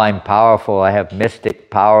now I'm powerful, I have mystic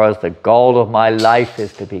powers, the goal of my life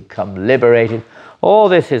is to become liberated. All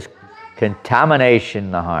this is contamination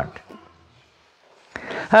in the heart.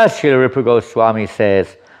 As Srila Rupa Goswami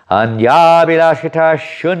says, Anyabilashita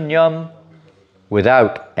shunyam,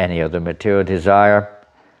 without any other material desire.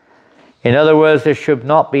 In other words, there should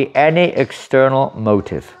not be any external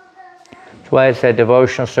motive. That's why I said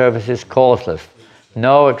devotional service is causeless.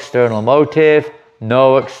 No external motive,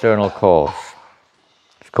 no external cause.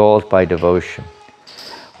 It's caused by devotion.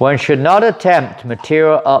 One should not attempt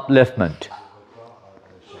material upliftment.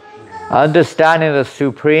 Understanding the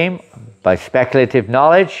Supreme by speculative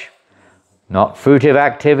knowledge, not fruitive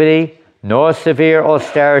activity, nor severe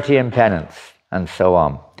austerity and penance, and so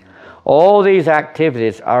on. All these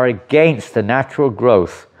activities are against the natural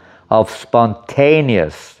growth of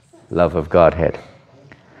spontaneous love of Godhead.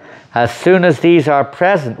 As soon as these are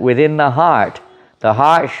present within the heart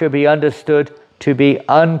should be understood to be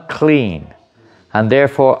unclean, and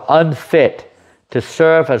therefore unfit to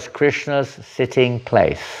serve as Krishna's sitting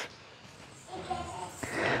place.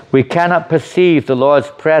 We cannot perceive the Lord's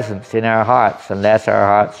presence in our hearts unless our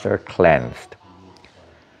hearts are cleansed.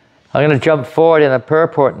 I'm going to jump forward in the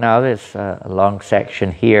purport now. There's a long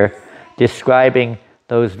section here describing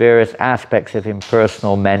those various aspects of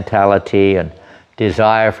impersonal mentality and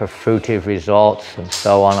desire for fruitive results and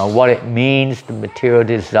so on, and what it means, the material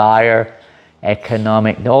desire,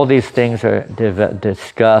 economic, all these things are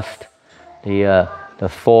discussed. The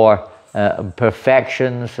four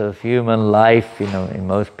perfections of human life, in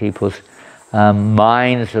most people's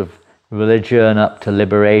minds, of religion up to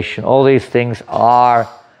liberation. All these things are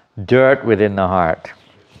dirt within the heart.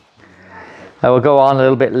 I will go on a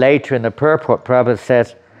little bit later in the purport. Prabhupada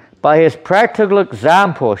says, by his practical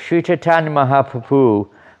example, Sri Chaitanya Mahaprabhu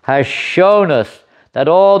has shown us that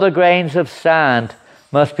all the grains of sand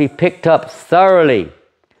must be picked up thoroughly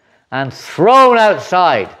and thrown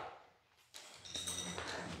outside.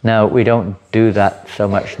 Now, we don't do that so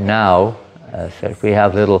much now. So if we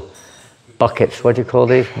have little buckets, what do you call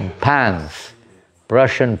these? Pans,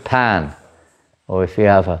 brush and pan. Or if you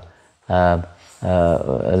have a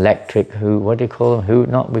electric, what do you call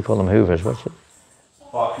them? We call them hoovers, what's it?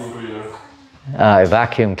 Vacuum cleaner.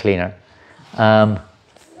 Vacuum cleaner. And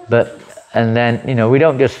then, we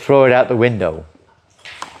don't just throw it out the window.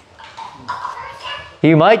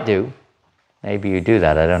 You might do. Maybe you do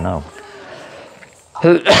that, I don't know.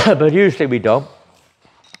 But usually we don't.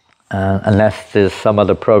 Unless there's some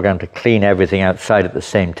other program to clean everything outside at the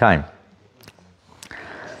same time.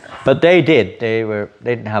 But they did. They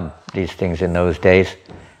didn't have these things in those days.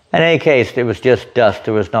 In any case, it was just dust.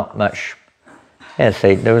 There was not much.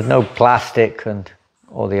 There was no plastic and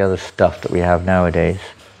all the other stuff that we have nowadays.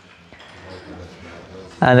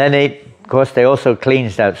 And then of course, they also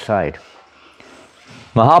cleansed outside.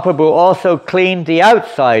 Mahaprabhu also cleaned the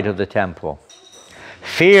outside of the temple,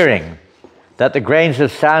 fearing that the grains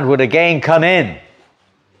of sand would again come in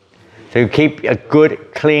to keep a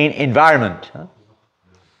good, clean environment.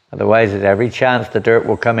 Otherwise, there's every chance the dirt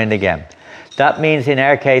will come in again. That means, in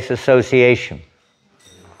our case, association.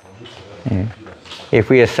 If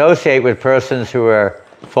we associate with persons who are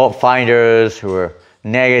fault finders, who are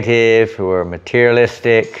negative, who are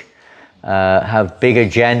materialistic, have big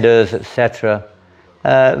agendas, etc.,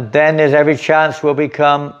 then there's every chance we'll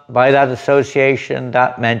become, by that association,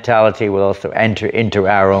 that mentality will also enter into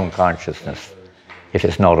our own consciousness, if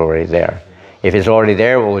it's not already there. If it's already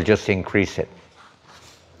there, we'll just increase it.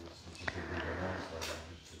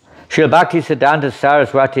 Srila Bhaktisiddhanta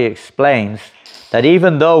Saraswati explains that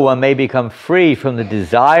even though one may become free from the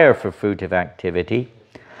desire for fruitive activity,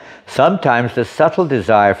 sometimes the subtle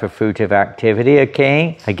desire for fruitive activity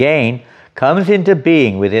again comes into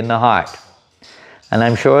being within the heart. And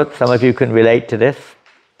I'm sure some of you can relate to this.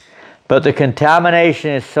 But the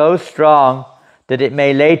contamination is so strong that it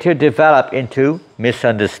may later develop into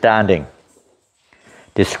misunderstanding,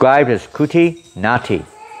 described as kuti nati.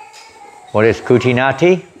 What is kuti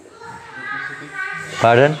nati?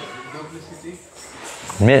 Pardon?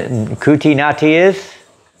 Kuti nati is?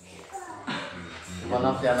 One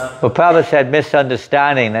of the other. Well, Prabhupada said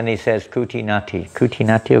misunderstanding, then he says kuti nati. Kuti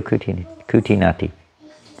nati or kuti nati?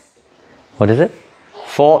 What is it?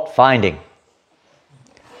 Fault finding.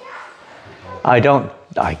 I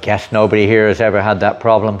guess nobody here has ever had that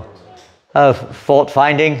problem of fault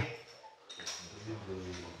finding.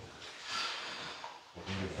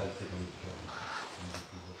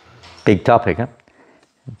 Big topic, huh?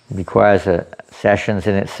 Requires sessions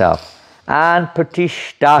in itself. And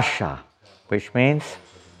pratishdasha, which means?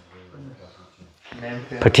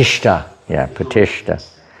 Pratishta. Yeah, pratishta.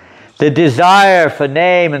 The desire for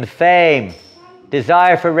name and fame,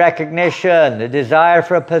 desire for recognition, the desire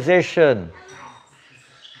for a position,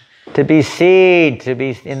 to be seen, to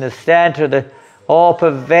be in the center, the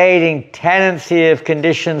all-pervading tendency of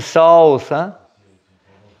conditioned souls, huh?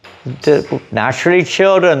 Naturally,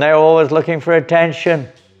 children, they're always looking for attention.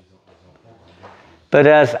 But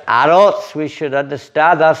as adults, we should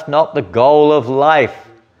understand that's not the goal of life.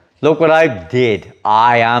 Look what I did.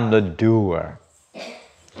 I am the doer.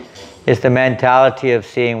 It's the mentality of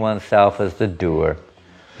seeing oneself as the doer,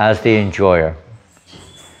 as the enjoyer.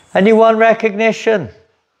 And you want recognition.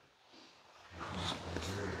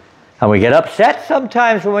 And we get upset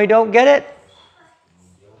sometimes when we don't get it.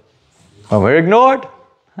 When we're ignored.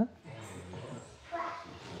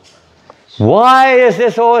 Why is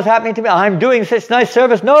this always happening to me? I'm doing such nice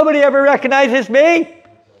service. Nobody ever recognizes me.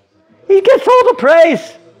 He gets all the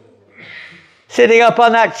praise. Sitting up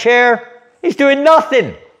on that chair, he's doing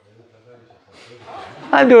nothing.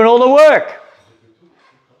 I'm doing all the work.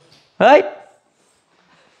 Right?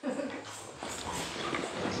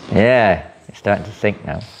 Yeah, you're starting to think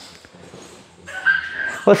now.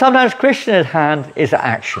 Well, But sometimes Krishna's hand is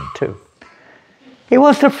action too. He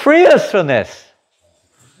wants to free us from this.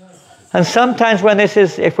 And sometimes when this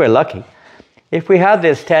is, if we're lucky, if we have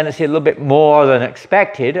this tendency a little bit more than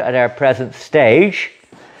expected at our present stage,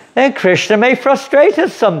 then Krishna may frustrate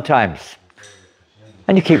us sometimes.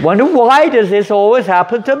 And you keep wondering, why does this always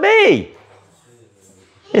happen to me?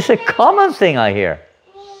 It's a common thing I hear.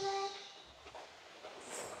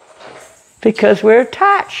 Because we're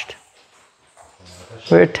attached.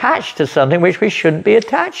 We're attached to something which we shouldn't be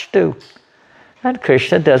attached to. And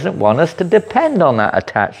Krishna doesn't want us to depend on that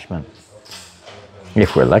attachment.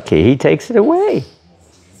 If we're lucky, he takes it away.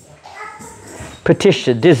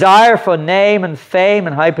 Pratishtha, desire for name and fame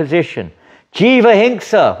and high position. Jiva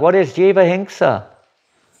hingsa. What is jiva hingsa?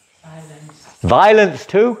 Violence. Violence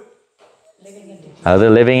to other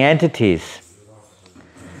living entities.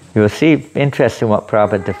 You will see, interesting what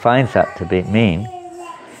Prabhupada defines that to mean.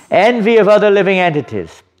 Envy of other living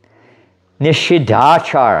entities.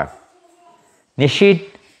 Nishidachara.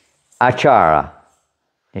 Nishidachara.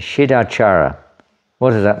 Nishidachara. What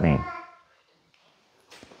does that mean?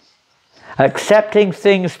 Accepting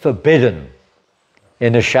things forbidden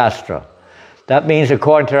in the Shastra. That means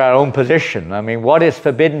according to our own position. I mean, what is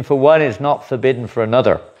forbidden for one is not forbidden for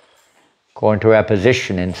another, according to our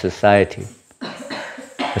position in society.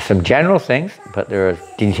 There's some general things, but there are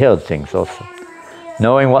detailed things also.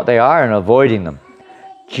 Knowing what they are and avoiding them.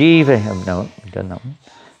 Jiva, no, we don't know.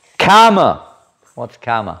 Kama. What's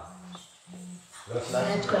kama?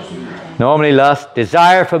 Normally lust,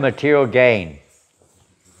 desire for material gain.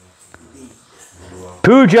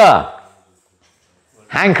 Puja,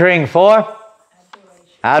 hankering for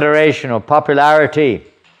adoration or popularity.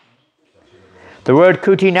 The word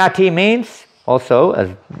kutinati means, also, as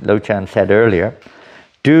Lochan said earlier,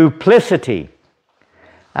 duplicity.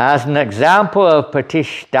 As an example of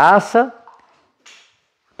pratishtasa,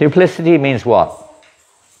 duplicity means what?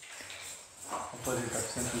 Opposite of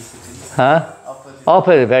simplicity. Huh?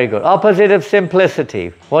 Opposite, very good. Opposite of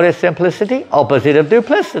simplicity. What is simplicity? Opposite of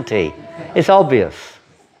duplicity. It's obvious.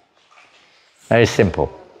 Very simple.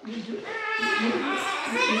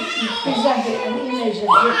 Exactly, an image is different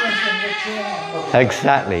from what you have.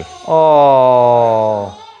 Exactly.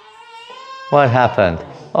 Oh, what happened?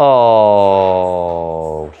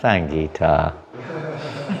 Oh, Sangita.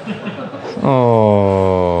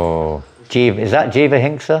 Oh, Jiva. Is that Jiva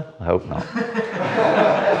Hingsa? I hope not.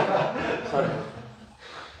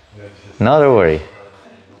 Not a worry.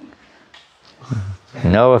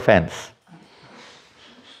 No offense.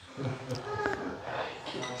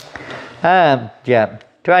 Yeah.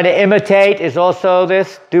 Trying to imitate is also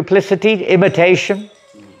this duplicity, imitation.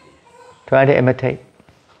 Trying to imitate.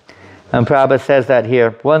 And Prabhupada says that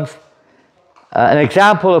here. Once, an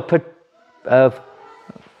example of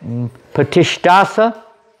pratishtasa,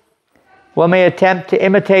 one may attempt to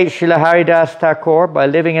imitate Srila Haridas Thakur by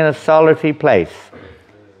living in a solitary place.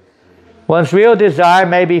 One's real desire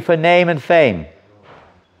may be for name and fame.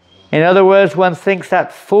 In other words, one thinks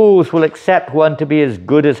that fools will accept one to be as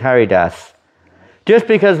good as Haridas, just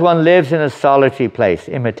because one lives in a solitary place,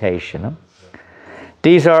 imitation. Huh?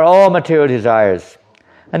 These are all material desires.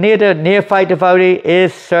 A neophyte devotee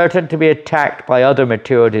is certain to be attacked by other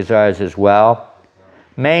material desires as well,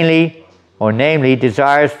 namely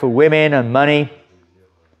desires for women and money.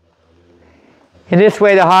 In this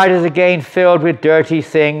way, the heart is again filled with dirty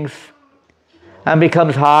things and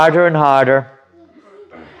becomes harder and harder.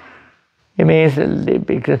 It means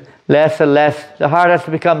less and less. The heart has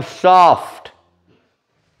to become soft.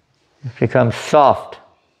 It becomes soft.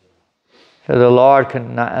 So the Lord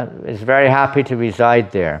is very happy to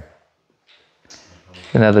reside there. It's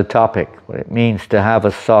another topic, what it means to have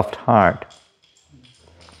a soft heart.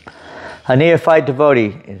 A neophyte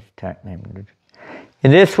devotee is named. In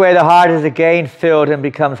this way, the heart is again filled and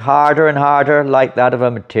becomes harder and harder, like that of a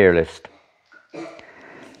materialist.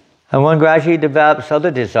 And one gradually develops other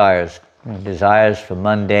desires, desires for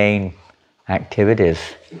mundane activities,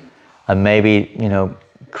 and maybe,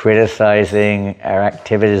 criticizing our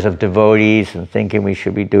activities of devotees and thinking we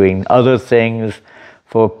should be doing other things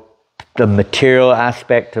for the material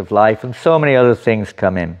aspect of life, and so many other things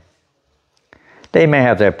come in. They may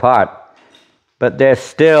have their part, but they're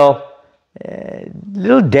still a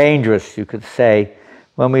little dangerous, you could say,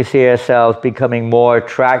 when we see ourselves becoming more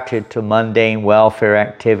attracted to mundane welfare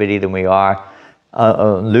activity than we are,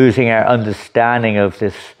 losing our understanding of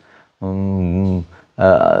this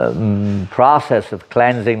process of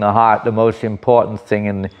cleansing the heart. The most important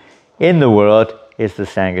thing in the world is the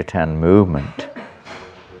Sankirtan movement.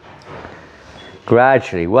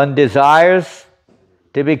 Gradually, one desires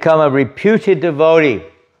to become a reputed devotee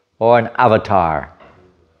or an avatar.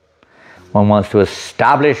 One wants to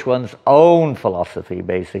establish one's own philosophy,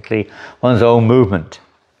 basically, one's own movement.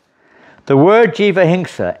 The word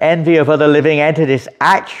jivahingsa, envy of other living entities,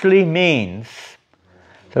 actually means,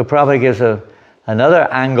 so Prabhupada gives another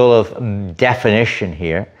angle of definition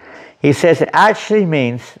here. He says it actually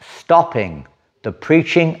means stopping the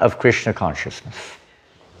preaching of Krishna consciousness.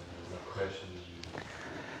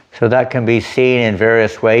 So that can be seen in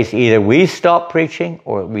various ways. Either we stop preaching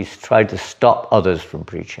or we try to stop others from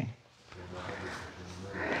preaching.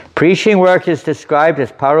 Preaching work is described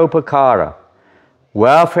as paropakara,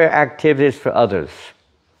 welfare activities for others,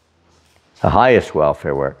 the highest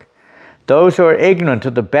welfare work. Those who are ignorant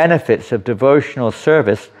of the benefits of devotional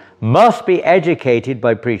service must be educated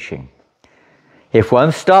by preaching. If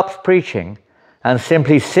one stops preaching and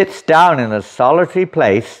simply sits down in a solitary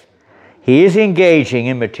place, he is engaging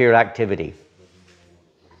in material activity.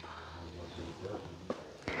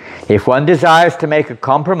 If one desires to make a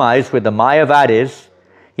compromise with the Mayavadis,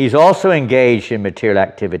 he's also engaged in material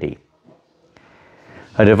activity.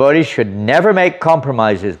 A devotee should never make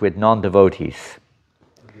compromises with non-devotees.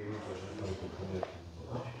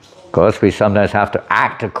 Of course, we sometimes have to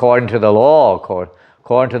act according to the law,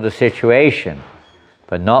 according to the situation,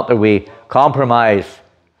 but not that we compromise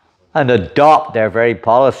and adopt their very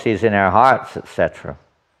policies in our hearts, etc.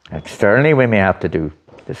 Externally, we may have to do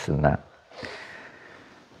this and that.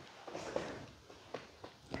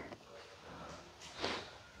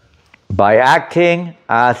 By acting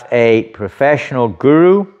as a professional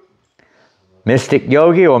guru, mystic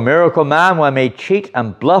yogi, or miracle man, one may cheat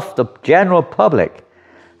and bluff the general public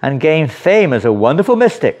and gain fame as a wonderful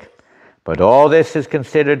mystic. But all this is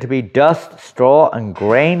considered to be dust, straw, and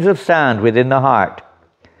grains of sand within the heart,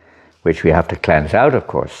 which we have to cleanse out, of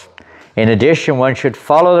course. In addition, one should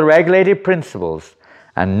follow the regulated principles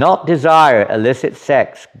and not desire illicit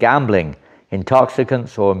sex, gambling,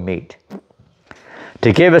 intoxicants, or meat.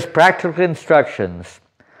 To give us practical instructions,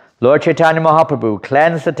 Lord Chaitanya Mahaprabhu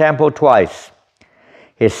cleansed the temple twice.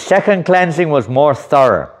 His second cleansing was more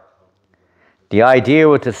thorough. The idea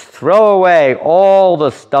was to throw away all the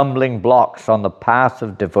stumbling blocks on the path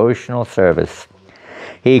of devotional service.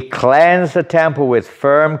 He cleansed the temple with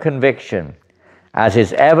firm conviction, as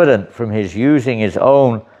is evident from his using his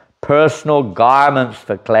own personal garments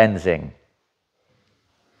for cleansing.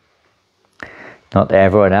 Not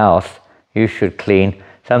everyone else. You should clean.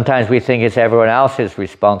 Sometimes we think it's everyone else's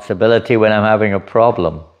responsibility when I'm having a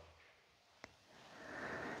problem.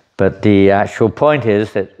 But the actual point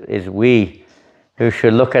is that we who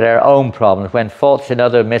should look at our own problems. When faults in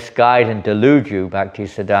others misguide and delude you,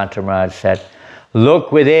 Bhaktisiddhanta Maharaj said,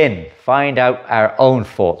 look within, find out our own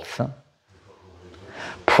faults.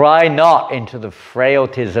 Pry not into the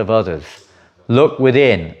frailties of others. Look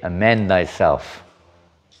within, amend thyself.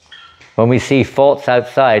 When we see faults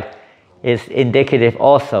outside, it's indicative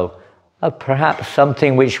also of perhaps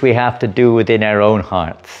something which we have to do within our own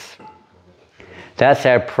hearts. That's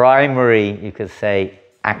our primary, you could say,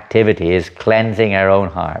 activity, is cleansing our own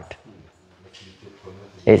heart.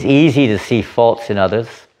 It's easy to see faults in others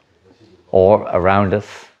or around us.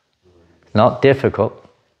 It's not difficult,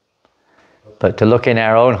 but to look in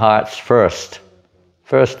our own hearts first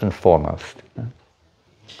and foremost.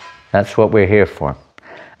 That's what we're here for.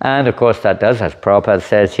 And of course that does, as Prabhupada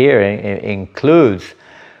says here, includes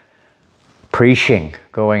preaching,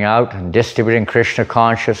 going out and distributing Krishna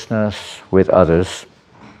consciousness with others.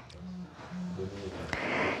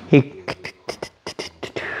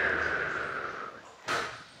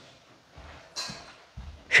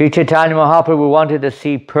 Sri Chaitanya Mahaprabhu wanted to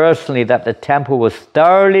see personally that the temple was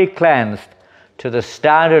thoroughly cleansed to the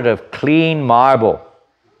standard of clean marble.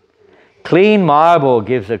 Clean marble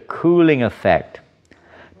gives a cooling effect.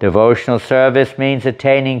 Devotional service means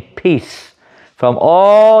attaining peace from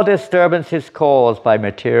all disturbances caused by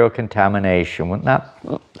material contamination. Wouldn't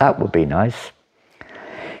that would be nice.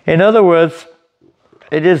 In other words,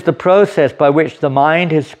 it is the process by which the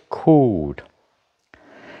mind is cooled.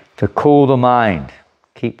 To cool the mind.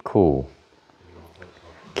 Keep cool.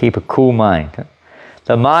 Keep a cool mind.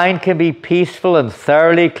 The mind can be peaceful and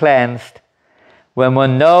thoroughly cleansed when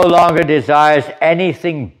one no longer desires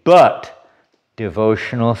anything but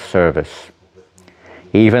devotional service.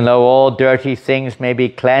 Even though all dirty things may be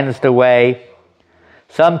cleansed away,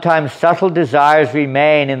 sometimes subtle desires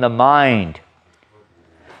remain in the mind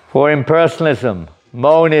for impersonalism,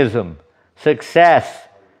 monism, success,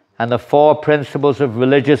 and the four principles of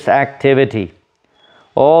religious activity.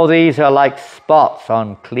 All these are like spots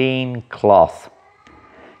on clean cloth.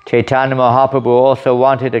 Chaitanya Mahaprabhu also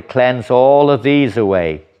wanted to cleanse all of these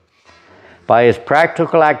away. By his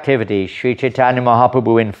practical activity, Sri Chaitanya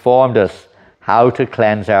Mahaprabhu informed us how to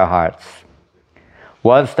cleanse our hearts.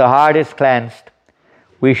 Once the heart is cleansed,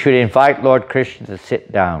 we should invite Lord Krishna to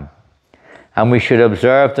sit down, and we should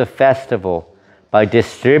observe the festival by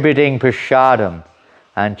distributing prasadam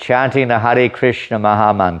and chanting the Hare Krishna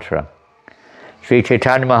Maha Mantra. Sri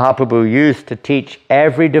Chaitanya Mahaprabhu used to teach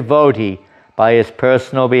every devotee by his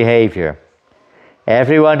personal behavior.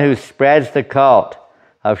 Everyone who spreads the cult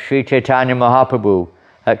of Sri Chaitanya Mahaprabhu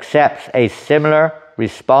accepts a similar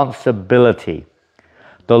responsibility.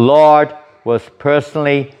 The Lord was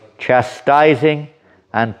personally chastising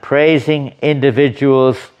and praising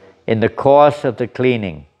individuals in the course of the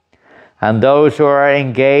cleaning, and those who are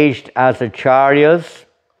engaged as acharyas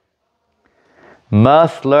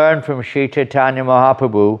must learn from Sri Chaitanya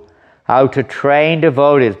Mahaprabhu how to train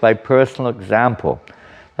devotees by personal example.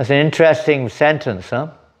 That's an interesting sentence,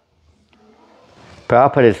 huh?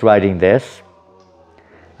 Prabhupada is writing this.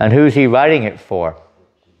 And who's he writing it for?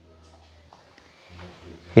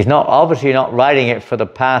 He's not obviously not writing it for the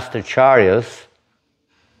past acharyas.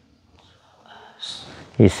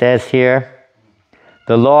 He says here,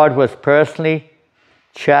 the Lord was personally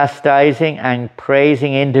chastising and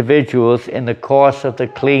praising individuals in the course of the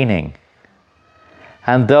cleaning.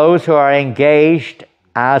 And those who are engaged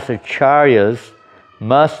as acharyas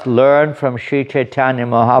must learn from Sri Chaitanya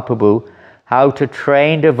Mahaprabhu how to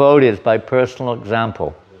train devotees by personal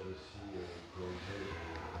example.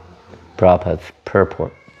 Prabhupada's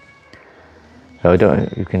purport. So I don't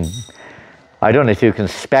know if you can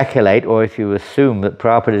speculate or if you assume that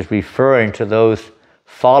Prabhupada is referring to those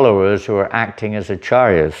followers who are acting as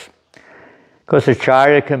acharyas. Of course,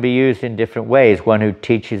 acharya can be used in different ways. One who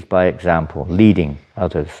teaches by example, leading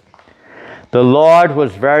others. The Lord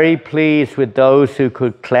was very pleased with those who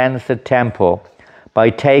could cleanse the temple by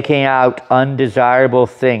taking out undesirable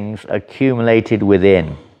things accumulated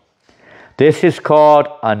within. This is called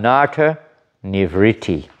anartha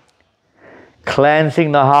nivritti,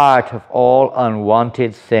 cleansing the heart of all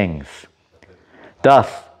unwanted things. Thus,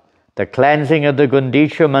 the cleansing of the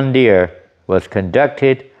Gundicha Mandir was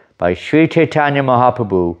conducted by Sri Chaitanya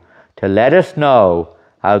Mahaprabhu to let us know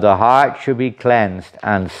how the heart should be cleansed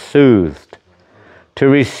and soothed, to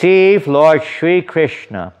receive Lord Sri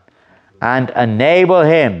Krishna and enable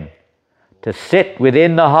him to sit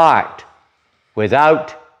within the heart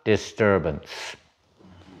without disturbance.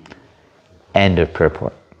 End of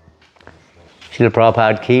purport. Srila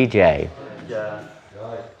Prabhupada ki jai.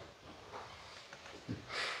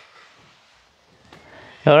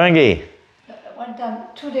 Orangi. One time,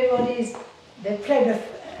 two devotees, they played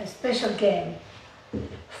a special game,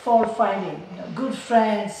 fault finding. You know, good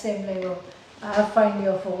friends, same level. I find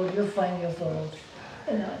your fault, you find your fault.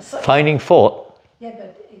 You know, so, Finding fault? yeah,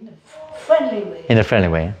 but in a friendly way. In a friendly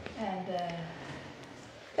way. And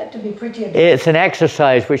got to be pretty. It's an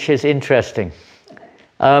exercise which is interesting.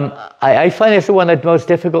 I find it's one of the most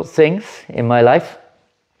difficult things in my life.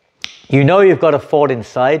 You know you've got a fault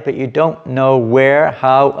inside, but you don't know where,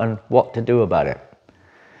 how, and what to do about it.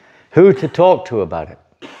 Who to talk to about it.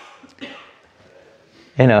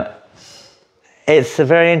 You know, it's a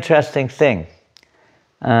very interesting thing,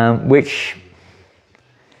 which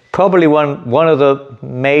probably one of the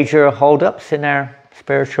major hold-ups in our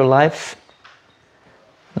spiritual lives.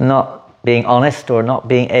 Not being honest or not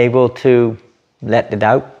being able to let it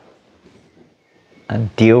out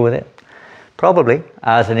and deal with it. Probably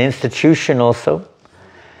as an institution also.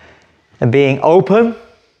 And being open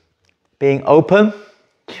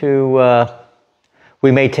to,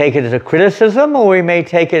 we may take it as a criticism or we may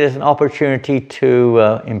take it as an opportunity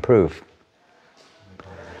to improve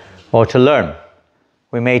or to learn.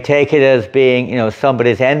 We may take it as being, you know,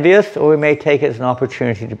 somebody's envious, or we may take it as an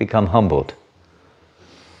opportunity to become humbled.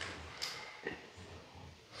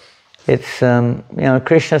 It's, you know,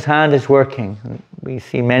 Krishna's hand is working. We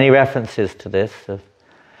see many references to this, of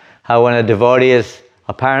how when a devotee is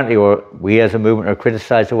apparently, or we as a movement are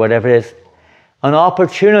criticized or whatever it is, an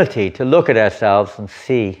opportunity to look at ourselves and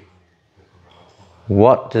see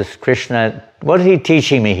what is he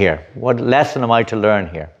teaching me here? What lesson am I to learn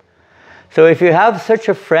here? So if you have such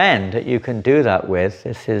a friend that you can do that with,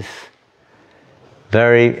 this is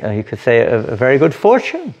very, you could say, a very good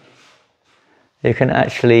fortune. You can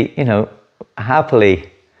actually, you know,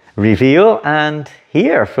 happily reveal and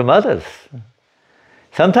hear from others.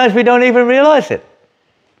 Sometimes we don't even realize it.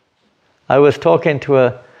 I was talking to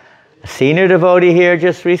a senior devotee here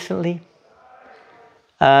just recently,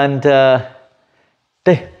 and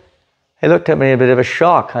they looked at me in a bit of a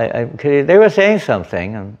shock. They were saying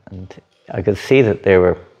something, and I could see that they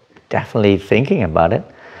were definitely thinking about it.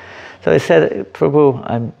 So I said,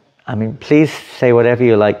 Prabhu, I mean, please say whatever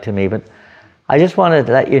you like to me, but I just wanted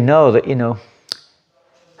to let you know that, you know,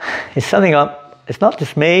 it's something it's not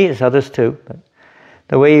just me, it's others too, but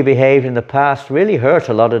the way you behaved in the past really hurt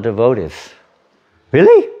a lot of devotees.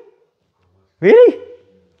 Really? Really?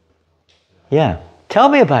 Yeah. Tell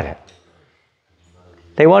me about it.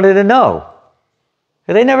 They wanted to know.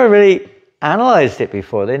 They never really analyzed it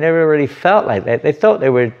before. They never really felt like that. They thought they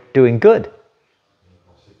were doing good.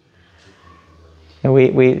 And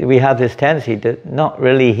we have this tendency to not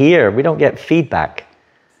really hear. We don't get feedback,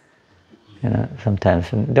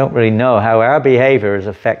 sometimes, and don't really know how our behavior is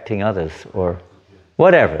affecting others, or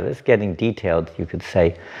whatever. It's getting detailed, you could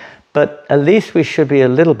say. But at least we should be a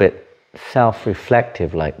little bit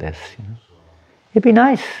self-reflective like this. It'd be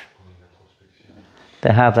nice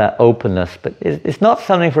to have that openness, but it's not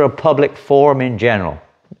something for a public forum in general,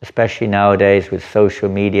 especially nowadays with social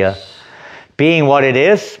media being what it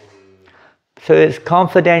is. So its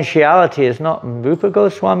confidentiality is not, Rupa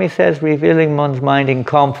Goswami says, revealing one's mind in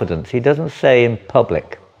confidence. He doesn't say in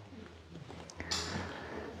public.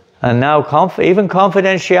 And now even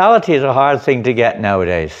confidentiality is a hard thing to get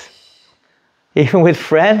nowadays. Even with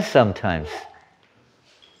friends sometimes.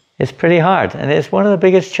 It's pretty hard. And it's one of the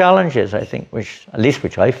biggest challenges, I think, which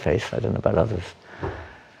I face, I don't know about others,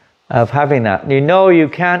 of having that. You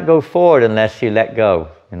can't go forward unless you let go,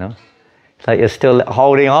 It's like you're still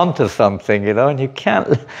holding on to something, and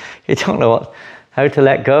you don't know how to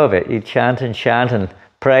let go of it. You chant and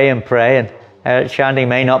pray, and chanting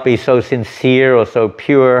may not be so sincere or so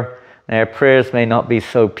pure, and our prayers may not be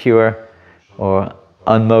so pure or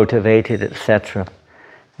unmotivated, etc.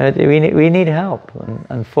 We need help. And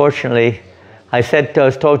unfortunately, I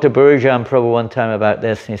was talking to Burijan Prabhu one time about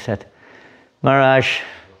this, and he said, Maharaj,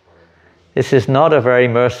 this is not a very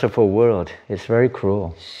merciful world. It's very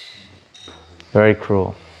cruel. Very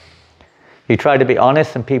cruel. You try to be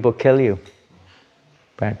honest and people kill you,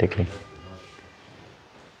 practically.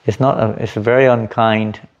 It's a very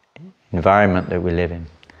unkind environment that we live in.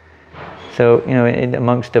 So,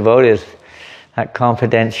 amongst devotees, that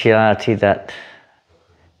confidentiality, that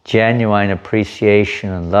genuine appreciation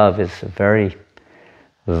and love is a very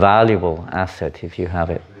valuable asset if you have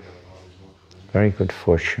it. Very good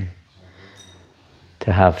fortune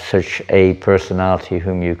to have such a personality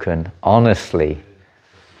whom you can honestly,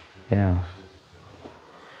 I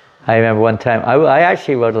remember one time, I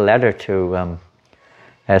actually wrote a letter to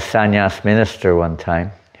a sannyas minister one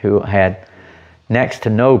time who had next to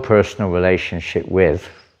no personal relationship with.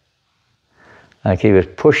 Like he was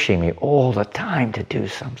pushing me all the time to do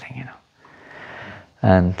something,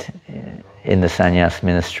 and in the sannyas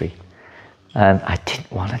ministry. And I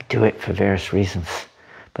didn't want to do it for various reasons,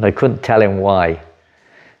 but I couldn't tell him why.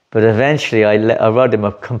 But eventually I wrote him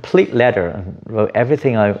a complete letter and wrote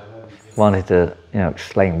everything I wanted to,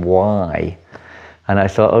 explain why. And I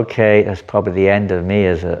thought, okay, that's probably the end of me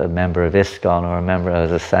as a member of ISKCON or a member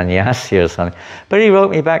as a sannyasi or something. But he wrote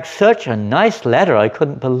me back such a nice letter, I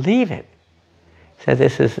couldn't believe it. He said,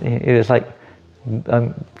 it was like,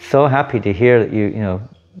 I'm so happy to hear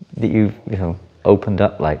that you opened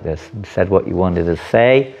up like this and said what you wanted to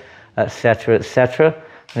say, etc., etc.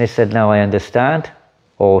 And he said, now I understand.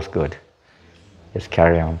 All's good. Just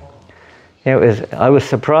carry on. I was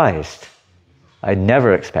surprised. I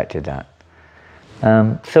never expected that.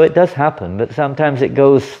 So it does happen, but sometimes it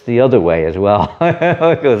goes the other way as well.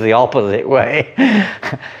 It goes the opposite way.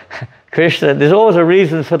 Krishna, there's always a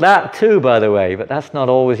reason for that too, by the way, but that's not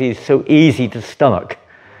always so easy to stomach.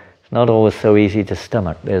 It's not always so easy to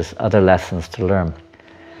stomach. There's other lessons to learn.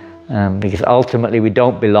 Because ultimately we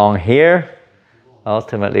don't belong here.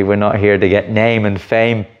 Ultimately we're not here to get name and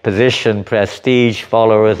fame, position, prestige,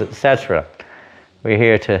 followers, etc. We're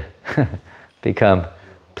here to become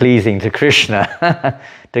pleasing to Krishna,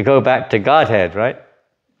 to go back to Godhead, right?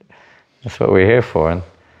 That's what we're here for. And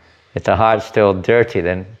if the heart's still dirty,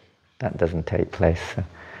 then that doesn't take place. So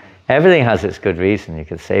everything has its good reason, you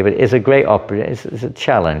could say, but it's a great opportunity. It's a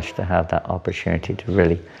challenge to have that opportunity to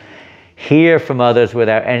really hear from others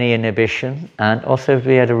without any inhibition, and also to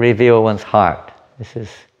be able to reveal one's heart. This is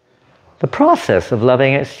the process of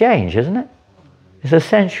loving exchange, isn't it? It's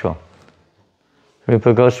essential.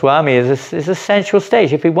 Rupa Goswami is essential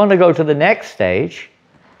stage. If we want to go to the next stage,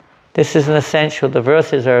 this is an essential. The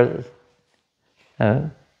verses are,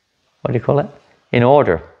 in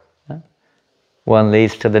order. One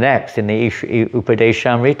leads to the next in the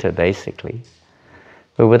Upadeshamrita, basically.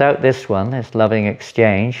 But without this one, this loving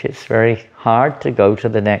exchange, it's very hard to go to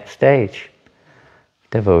the next stage.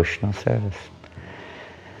 Devotional service.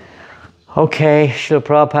 Okay, Srila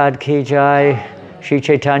Prabhupada ki jai, Shri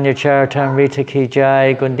Chaitanya Charitamrita ki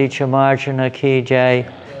jai, Gundicha Marjana ki jai,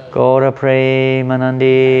 Gaura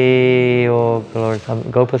Premanandi, oh glory,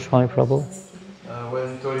 Gopaswami Prabhu.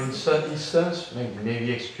 When in some instance,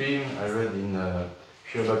 maybe extreme, I read in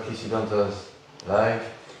Sri Bhaktisiddhanta's life,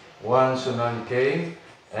 once a man came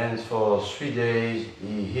and for 3 days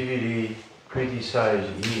he heavily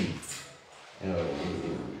criticized him. You know,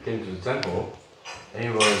 he came to the temple and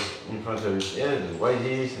he was in front of his head, why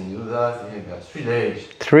this and do that, and he got 3 days.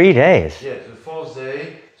 3 days? Yes, the 4th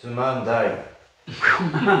day the man died.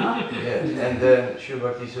 Yes, and then Sri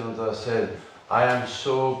Bhaktisiddhanta said, I am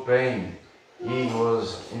so pained. He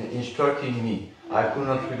was instructing me. I could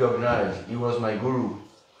not recognize. He was my guru.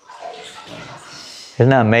 Isn't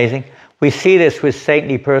that amazing? We see this with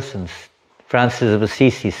saintly persons. Francis of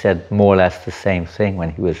Assisi said more or less the same thing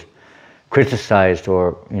when he was criticized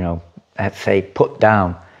or, you know, let's say put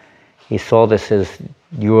down. He saw this as,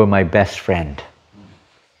 you are my best friend.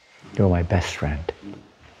 You are my best friend.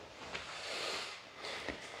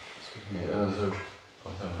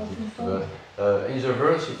 In the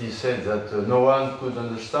verse it is said that no one could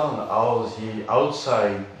understand how the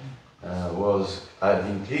outside had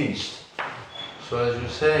been cleansed. So as you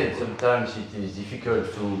say, sometimes it is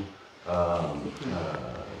difficult to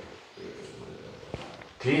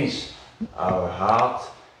cleanse our heart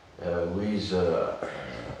with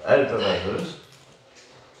help of others.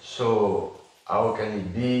 So how can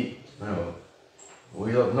it be, you know,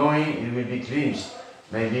 without knowing it will be cleansed?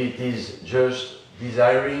 Maybe it is just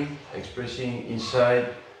desiring, expressing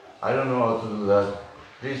inside, I don't know how to do that,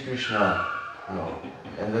 please Krishna, you know,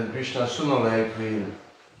 and then Krishna sooner or later will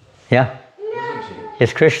Yeah, do something.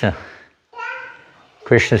 it's Krishna.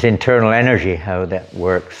 Krishna's internal energy, how that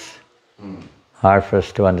works. Hard for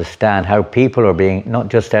us to understand how people are being, not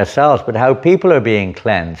just ourselves, but how people are being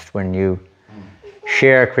cleansed when you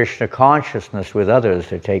share Krishna consciousness with others,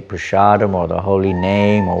 to take prasadam or the holy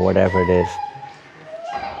name or whatever it is.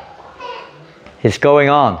 It's going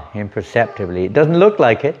on imperceptibly. It doesn't look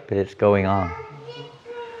like it, but it's going on.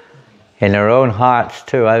 In our own hearts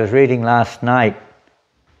too. I was reading last night,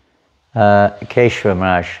 Keshava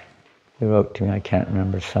Maharaj, he wrote to me, I can't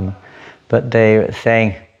remember someone, but they were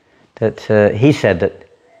saying that, he said that,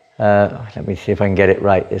 let me see if I can get it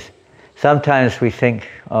right, is sometimes we think,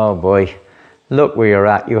 oh boy, look where you're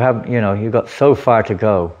at, you haven't, you know, you've got so far to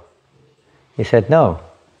go. He said, no,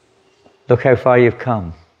 look how far you've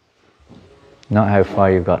come. Not how far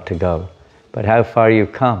you've got to go, but how far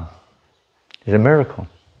you've come. It's a miracle.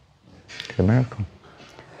 It's a miracle.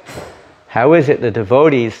 How is it the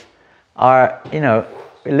devotees are, you know,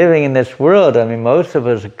 living in this world? I mean, most of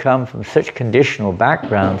us have come from such conditional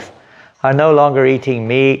backgrounds, are no longer eating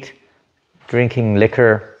meat, drinking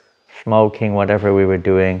liquor, smoking, whatever we were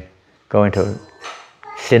doing, going to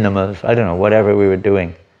cinemas, I don't know, whatever we were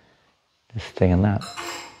doing. This thing and that.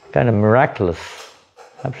 Kind of miraculous.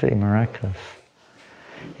 Absolutely miraculous.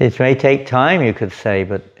 It may take time, you could say,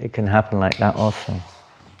 but it can happen like that also.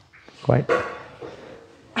 Quite.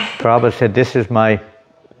 Prabhupada said, this is my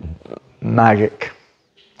magic.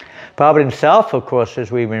 Prabhupada himself, of course,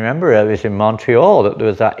 as we remember, it was in Montreal, that there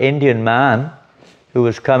was that Indian man who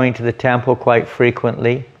was coming to the temple quite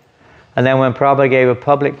frequently. And then when Prabhupada gave a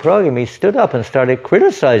public program, he stood up and started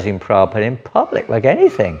criticizing Prabhupada in public, like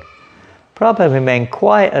anything. Prabhupada remained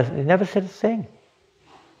quiet, he never said a thing.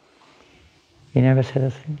 He never said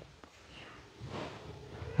a thing.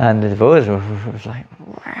 And the devotees was like,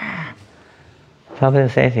 wah. Prabhupada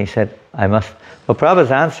didn't say anything. He said, I must... Well,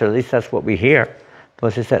 Prabhupada's answer, at least that's what we hear,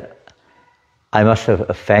 was he said, I must have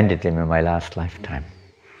offended him in my last lifetime.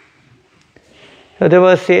 So they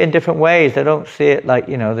will see it in different ways. They don't see it like,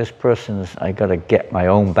 you know, this person's, I got to get my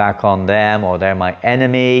own back on them, or they're my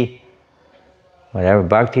enemy. Whatever.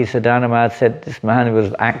 Bhakti Siddhanta Maharaj said, this man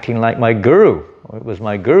was acting like my guru. Or it was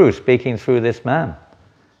my guru speaking through this man.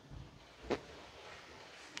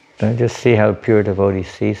 Don't just see how pure devotee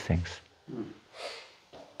sees things.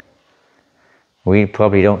 We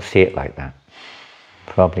probably don't see it like that.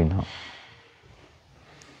 Probably not.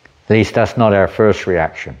 At least that's not our first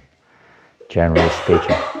reaction, generally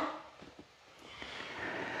speaking.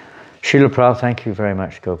 Srila Prabhupada, thank you very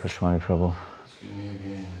much, Gopaswami Prabhu. Excuse me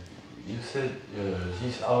again. You said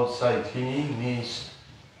this outside cleaning means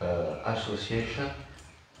association.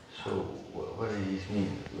 So what does this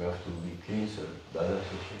mean? We have to be clean, so that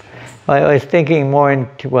association? I was thinking more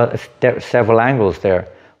into, well, there are several angles there.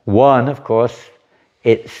 One, of course,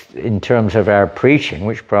 it's in terms of our preaching,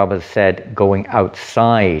 which Prabhupada said, going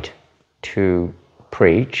outside to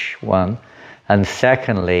preach, one. And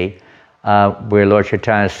secondly, where Lord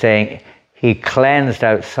Chaitanya is saying, he cleansed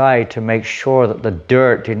outside to make sure that the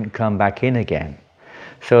dirt didn't come back in again.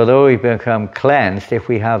 So though we become cleansed, if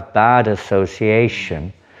we have bad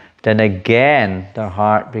association, then again the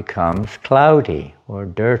heart becomes cloudy or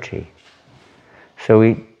dirty.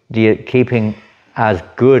 So keeping as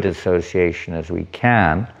good association as we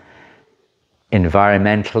can,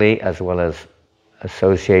 environmentally as well as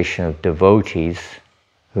association of devotees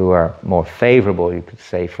who are more favorable, you could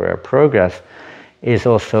say, for our progress, is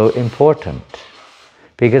also important.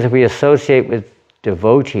 Because if we associate with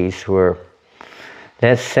devotees who are,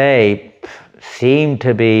 let's say, seem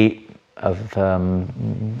to be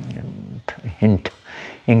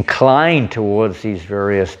inclined towards these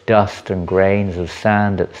various dust and grains of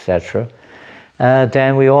sand, etc.,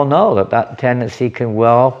 then we all know that that tendency can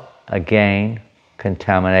well, again,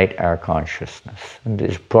 contaminate our consciousness. And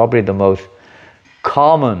it's probably the most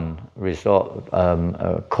common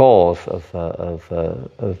cause of,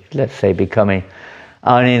 let's say, becoming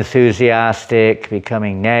unenthusiastic,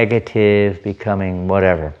 becoming negative, becoming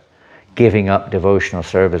whatever, giving up devotional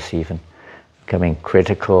service even, becoming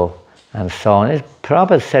critical, and so on.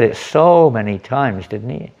 Prabhupada said it so many times, didn't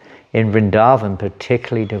he? In Vrindavan,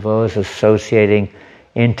 particularly devotees associating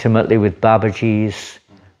intimately with Babajis.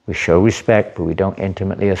 We show respect, but we don't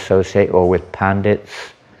intimately associate, or with Pandits.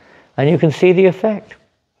 And you can see the effect.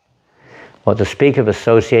 Or to speak of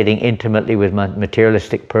associating intimately with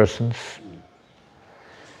materialistic persons.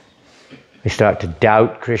 We start to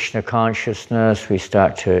doubt Krishna consciousness, we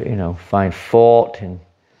start to, find fault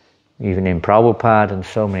even in Prabhupada and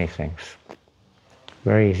so many things.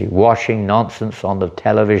 Very easy. Watching nonsense on the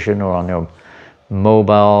television or on your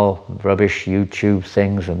mobile, rubbish YouTube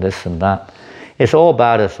things and this and that. It's all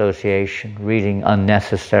bad association, reading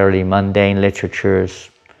unnecessarily mundane literatures.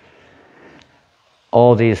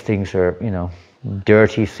 All these things are,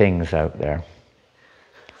 dirty things out there.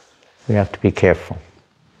 We have to be careful.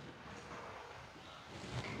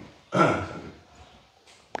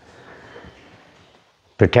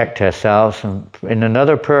 Protect ourselves. And in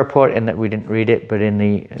another purport, in that we didn't read it, but in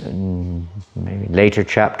the maybe later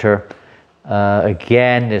chapter,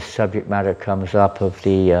 again this subject matter comes up of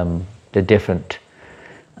the different,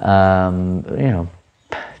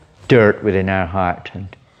 dirt within our heart,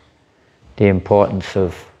 and the importance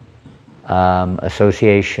of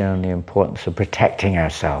association, the importance of protecting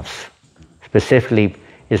ourselves. Specifically,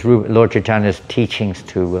 is Lord Chaitanya's teachings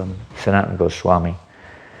to Sanatana Goswami.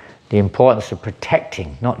 The importance of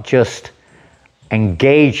protecting, not just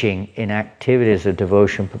engaging in activities of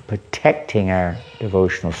devotion, but protecting our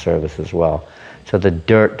devotional service as well, so the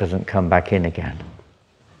dirt doesn't come back in again.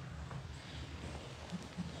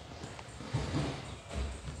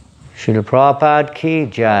 Srila Prabhupada ki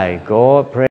jai. Gaur